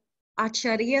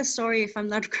 Acharya, sorry if I'm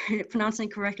not pronouncing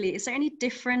it correctly. Is there any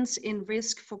difference in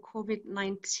risk for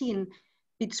COVID-19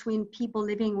 between people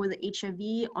living with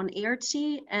HIV on ART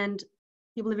and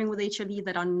people living with HIV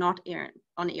that are not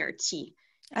on ART?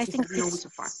 I think so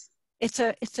far.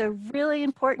 It's a really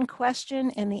important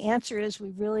question, and the answer is we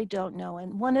really don't know.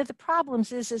 And one of the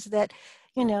problems is that,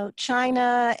 you know,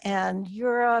 China and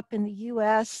Europe and the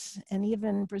US and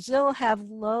even Brazil have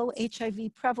low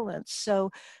HIV prevalence.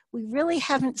 So we really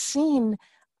haven't seen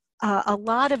a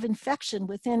lot of infection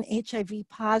within HIV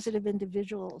positive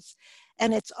individuals.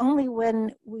 And it's only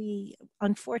when we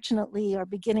unfortunately are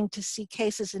beginning to see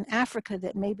cases in Africa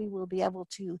that maybe we'll be able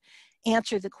to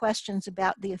answer the questions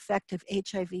about the effect of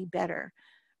HIV better.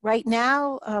 Right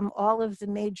now, all of the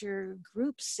major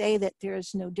groups say that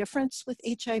there's no difference with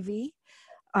HIV.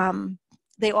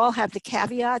 They all have the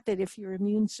caveat that if you're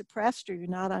immune suppressed or you're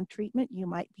not on treatment, you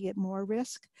might be at more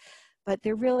risk. But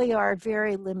there really are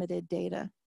very limited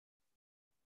data.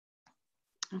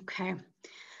 Okay.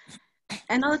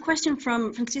 Another question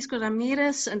from Francisco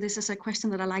Ramirez, and this is a question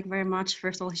that I like very much.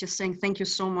 First of all, he's just saying thank you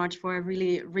so much for a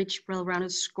really rich,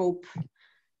 well-rounded scope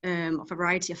of a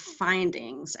variety of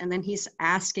findings. And then he's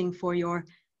asking for your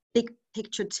big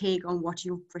picture take on what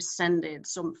you presented.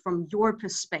 So from your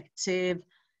perspective,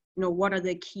 you know, what are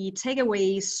the key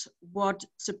takeaways? What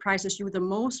surprises you the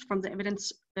most from the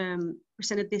evidence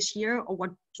presented this year, or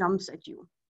what jumps at you?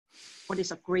 What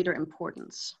is of greater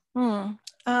importance?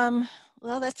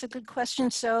 Well, that's a good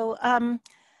question. So I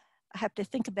have to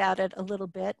think about it a little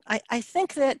bit. I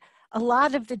think that a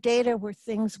lot of the data were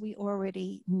things we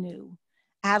already knew.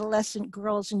 Adolescent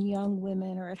girls and young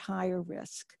women are at higher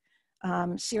risk.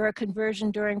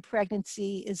 Seroconversion during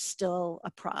pregnancy is still a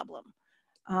problem.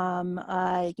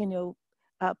 Postpartum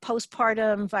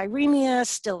viremia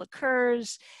still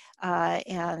occurs,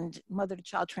 and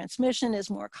mother-to-child transmission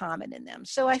is more common in them.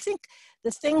 So I think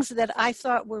the things that I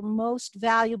thought were most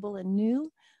valuable and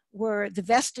new were the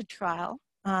VESTED trial,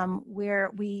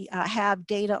 where we have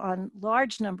data on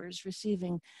large numbers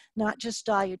receiving not just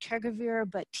dolutegravir,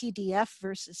 but TDF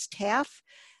versus TAF.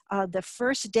 The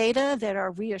first data that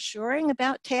are reassuring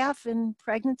about TAF in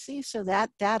pregnancy, so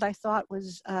that I thought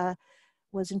was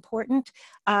important,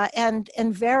 and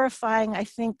verifying, I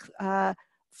think,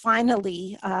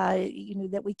 finally,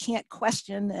 that we can't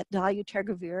question that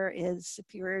dolutegravir is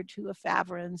superior to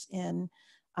efavirenz in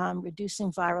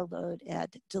reducing viral load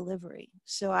at delivery.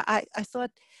 So I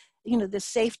thought, the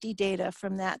safety data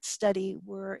from that study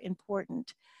were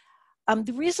important.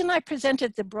 The reason I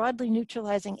presented the broadly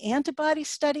neutralizing antibody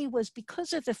study was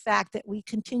because of the fact that we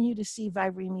continue to see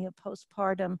viremia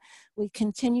postpartum, we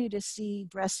continue to see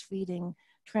breastfeeding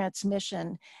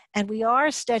transmission, and we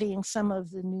are studying some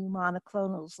of the new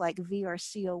monoclonals like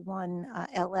VRC01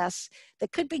 LS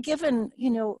that could be given,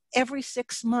 every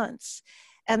 6 months.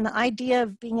 And the idea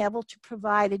of being able to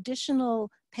provide additional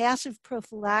passive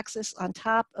prophylaxis on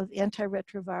top of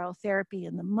antiretroviral therapy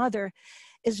in the mother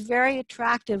is very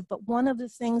attractive, but one of the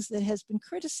things that has been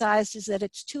criticized is that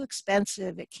it's too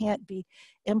expensive, it can't be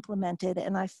implemented,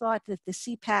 and I thought that the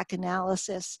CPAC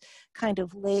analysis kind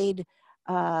of laid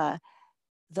the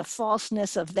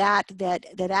falseness of that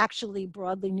actually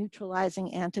broadly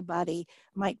neutralizing antibody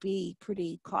might be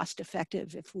pretty cost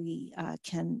effective if we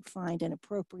can find an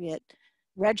appropriate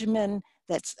regimen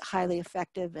that's highly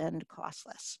effective and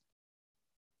costless.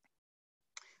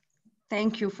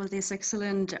 Thank you for this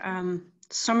excellent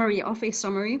summary of a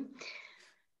summary.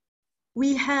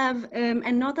 We have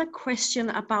another question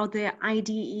about the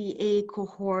IDEA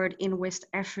cohort in West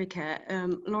Africa.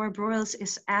 Laura Broyles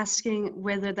is asking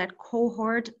whether that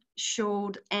cohort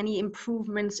showed any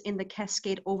improvements in the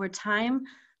cascade over time,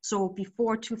 so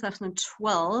before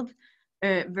 2012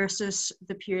 versus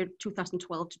the period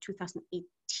 2012 to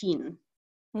 2018.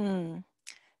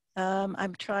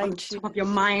 I'm trying to... On top of your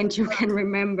mind, you can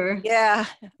remember. Yeah.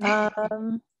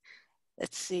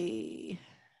 Let's see.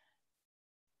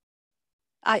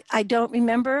 I don't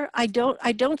remember. I don't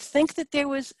think there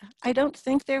was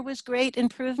great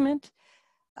improvement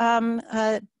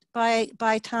by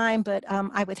time, but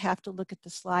I would have to look at the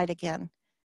slide again.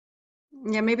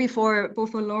 Yeah, maybe for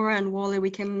both Laura and Wally, we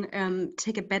can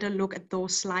take a better look at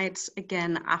those slides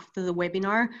again after the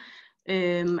webinar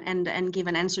and give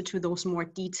an answer to those more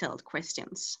detailed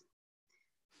questions.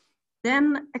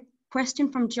 Then a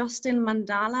question from Justin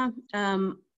Mandala.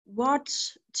 What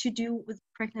to do with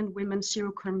pregnant women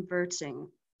seroconverting?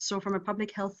 So from a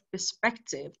public health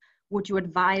perspective, would you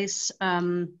advise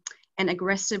an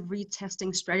aggressive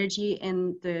retesting strategy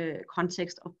in the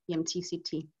context of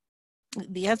PMTCT?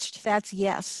 The answer to that's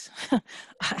yes.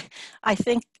 I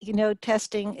think,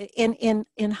 testing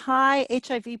in high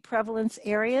HIV prevalence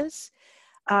areas,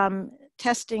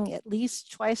 testing at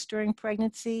least twice during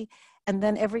pregnancy and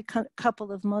then every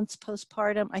couple of months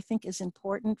postpartum, I think is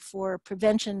important for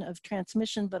prevention of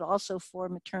transmission, but also for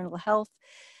maternal health,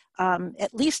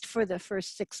 at least for the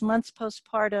first 6 months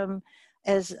postpartum,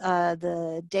 as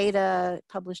the data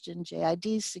published in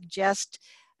JID suggest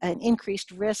an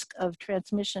increased risk of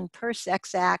transmission per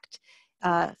sex act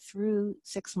through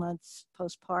 6 months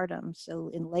postpartum,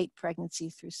 so in late pregnancy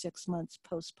through 6 months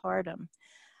postpartum.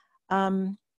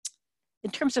 In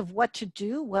terms of what to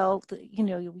do, well,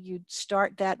 you'd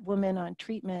start that woman on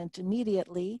treatment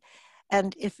immediately.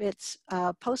 And if it's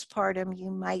postpartum, you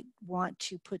might want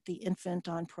to put the infant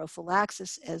on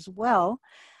prophylaxis as well,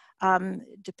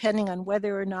 depending on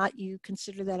whether or not you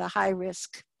consider that a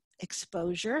high-risk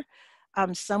exposure.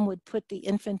 Some would put the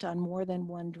infant on more than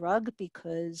one drug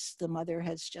because the mother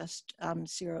has just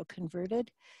seroconverted.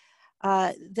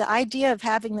 The idea of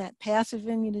having that passive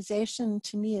immunization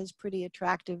to me is pretty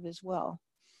attractive as well.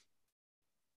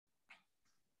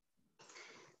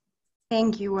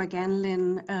 Thank you again,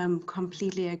 Lynn.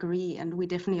 Completely agree. And we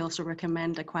definitely also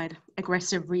recommend a quite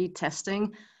aggressive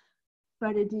retesting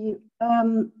strategy.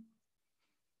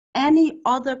 Any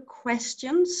other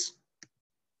questions?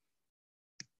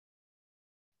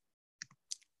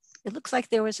 It looks like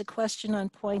there was a question on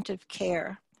point of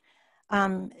care.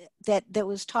 That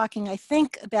was talking, I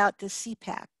think, about the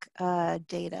CPAC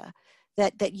data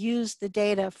that used the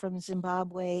data from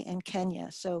Zimbabwe and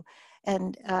Kenya. So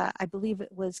And I believe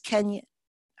it was Kenya,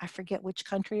 I forget which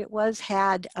country it was,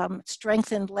 had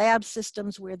strengthened lab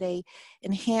systems where they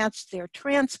enhanced their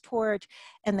transport,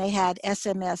 and they had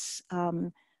SMS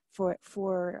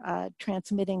for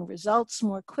transmitting results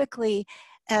more quickly,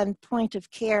 and point of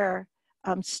care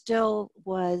still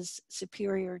was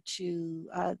superior to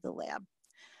the lab.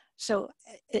 So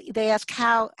they ask,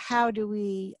 how do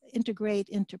we integrate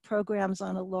into programs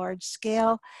on a large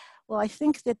scale? Well, I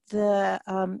think that the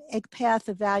EggPath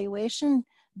evaluation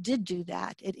did do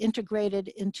that. It integrated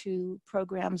into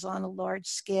programs on a large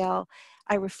scale.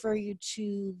 I refer you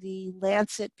to the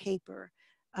Lancet paper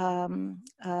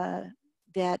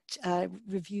that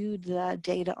reviewed the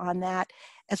data on that,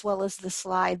 as well as the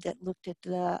slide that looked at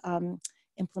the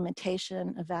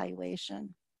implementation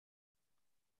evaluation.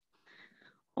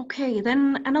 Okay,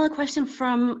 then another question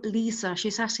from Lisa.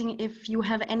 She's asking if you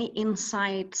have any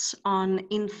insights on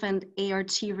infant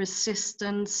ART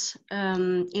resistance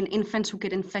in infants who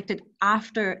get infected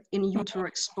after in utero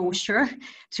exposure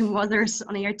to mothers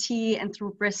on ART and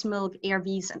through breast milk,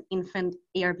 ARVs, and infant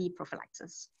ARV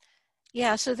prophylaxis.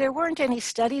 Yeah, so there weren't any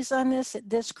studies on this at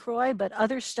this CROI, but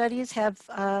other studies have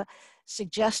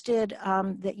suggested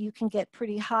that you can get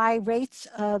pretty high rates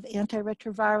of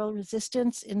antiretroviral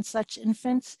resistance in such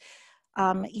infants,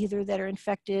 either that are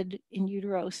infected in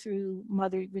utero through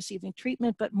mother receiving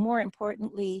treatment, but more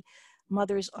importantly,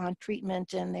 mothers on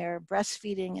treatment and they're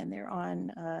breastfeeding and they're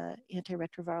on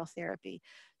antiretroviral therapy.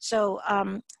 So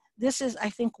this is, I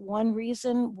think, one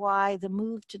reason why the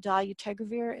move to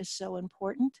dolutegravir is so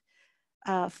important.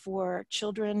 For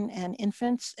children and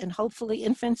infants, and hopefully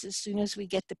infants as soon as we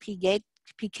get the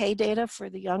PK data for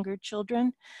the younger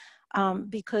children,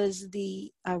 because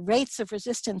the rates of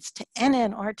resistance to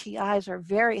NNRTIs are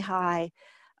very high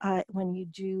when you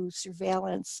do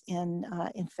surveillance in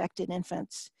infected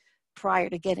infants prior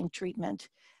to getting treatment.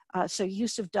 So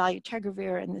use of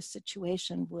dolutegravir in this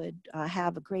situation would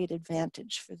have a great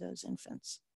advantage for those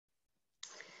infants.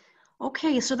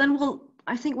 Okay, so then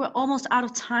I think we're almost out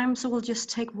of time, so we'll just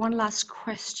take one last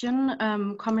question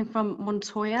coming from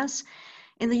Montoya's.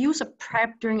 In the use of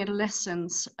PrEP during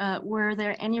adolescence, were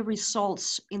there any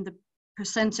results in the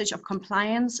percentage of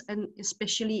compliance, and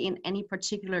especially in any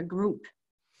particular group?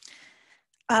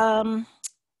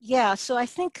 Yeah, so I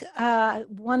think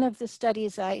one of the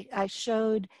studies I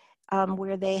showed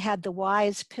where they had the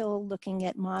WISE pill looking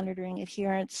at monitoring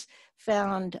adherence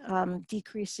found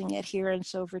decreasing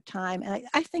adherence over time. And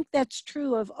I think that's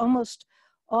true of almost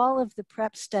all of the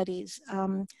PrEP studies.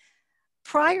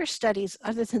 Prior studies,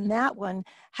 other than that one,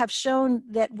 have shown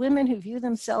that women who view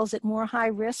themselves at more high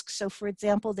risk, so for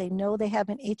example, they know they have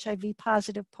an HIV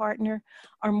positive partner,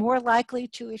 are more likely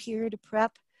to adhere to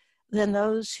PrEP than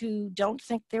those who don't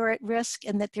think they're at risk,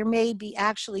 and that there may be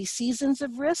actually seasons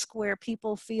of risk where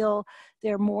people feel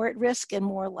they're more at risk and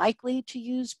more likely to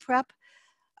use PrEP.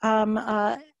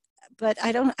 But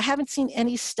I haven't seen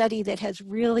any study that has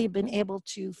really been able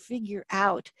to figure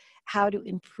out how to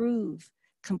improve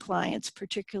compliance,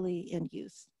 particularly in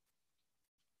youth.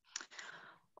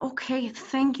 Okay,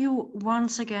 thank you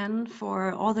once again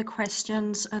for all the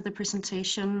questions, the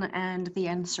presentation, and the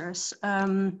answers.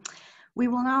 We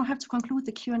will now have to conclude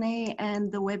the Q&A and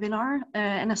the webinar.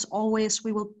 And as always,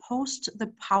 we will post the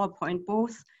PowerPoint,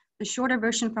 both the shorter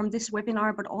version from this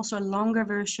webinar, but also a longer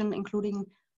version, including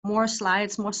more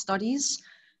slides, more studies.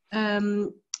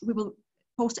 We will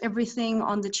post everything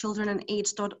on the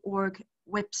childrenandaids.org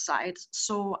website.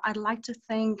 So I'd like to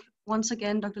thank once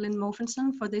again Dr. Lynne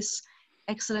Mofenson for this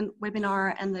excellent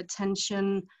webinar and the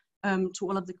attention to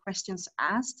all of the questions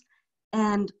asked.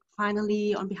 And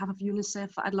finally, on behalf of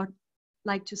UNICEF, I'd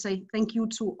like to say thank you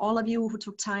to all of you who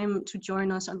took time to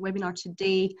join us on the webinar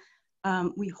today.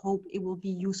 We hope it will be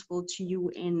useful to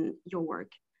you in your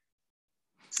work.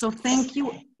 So thank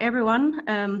you, everyone.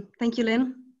 Thank you,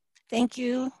 Lynne. Thank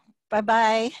you.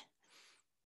 Bye-bye.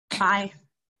 Bye.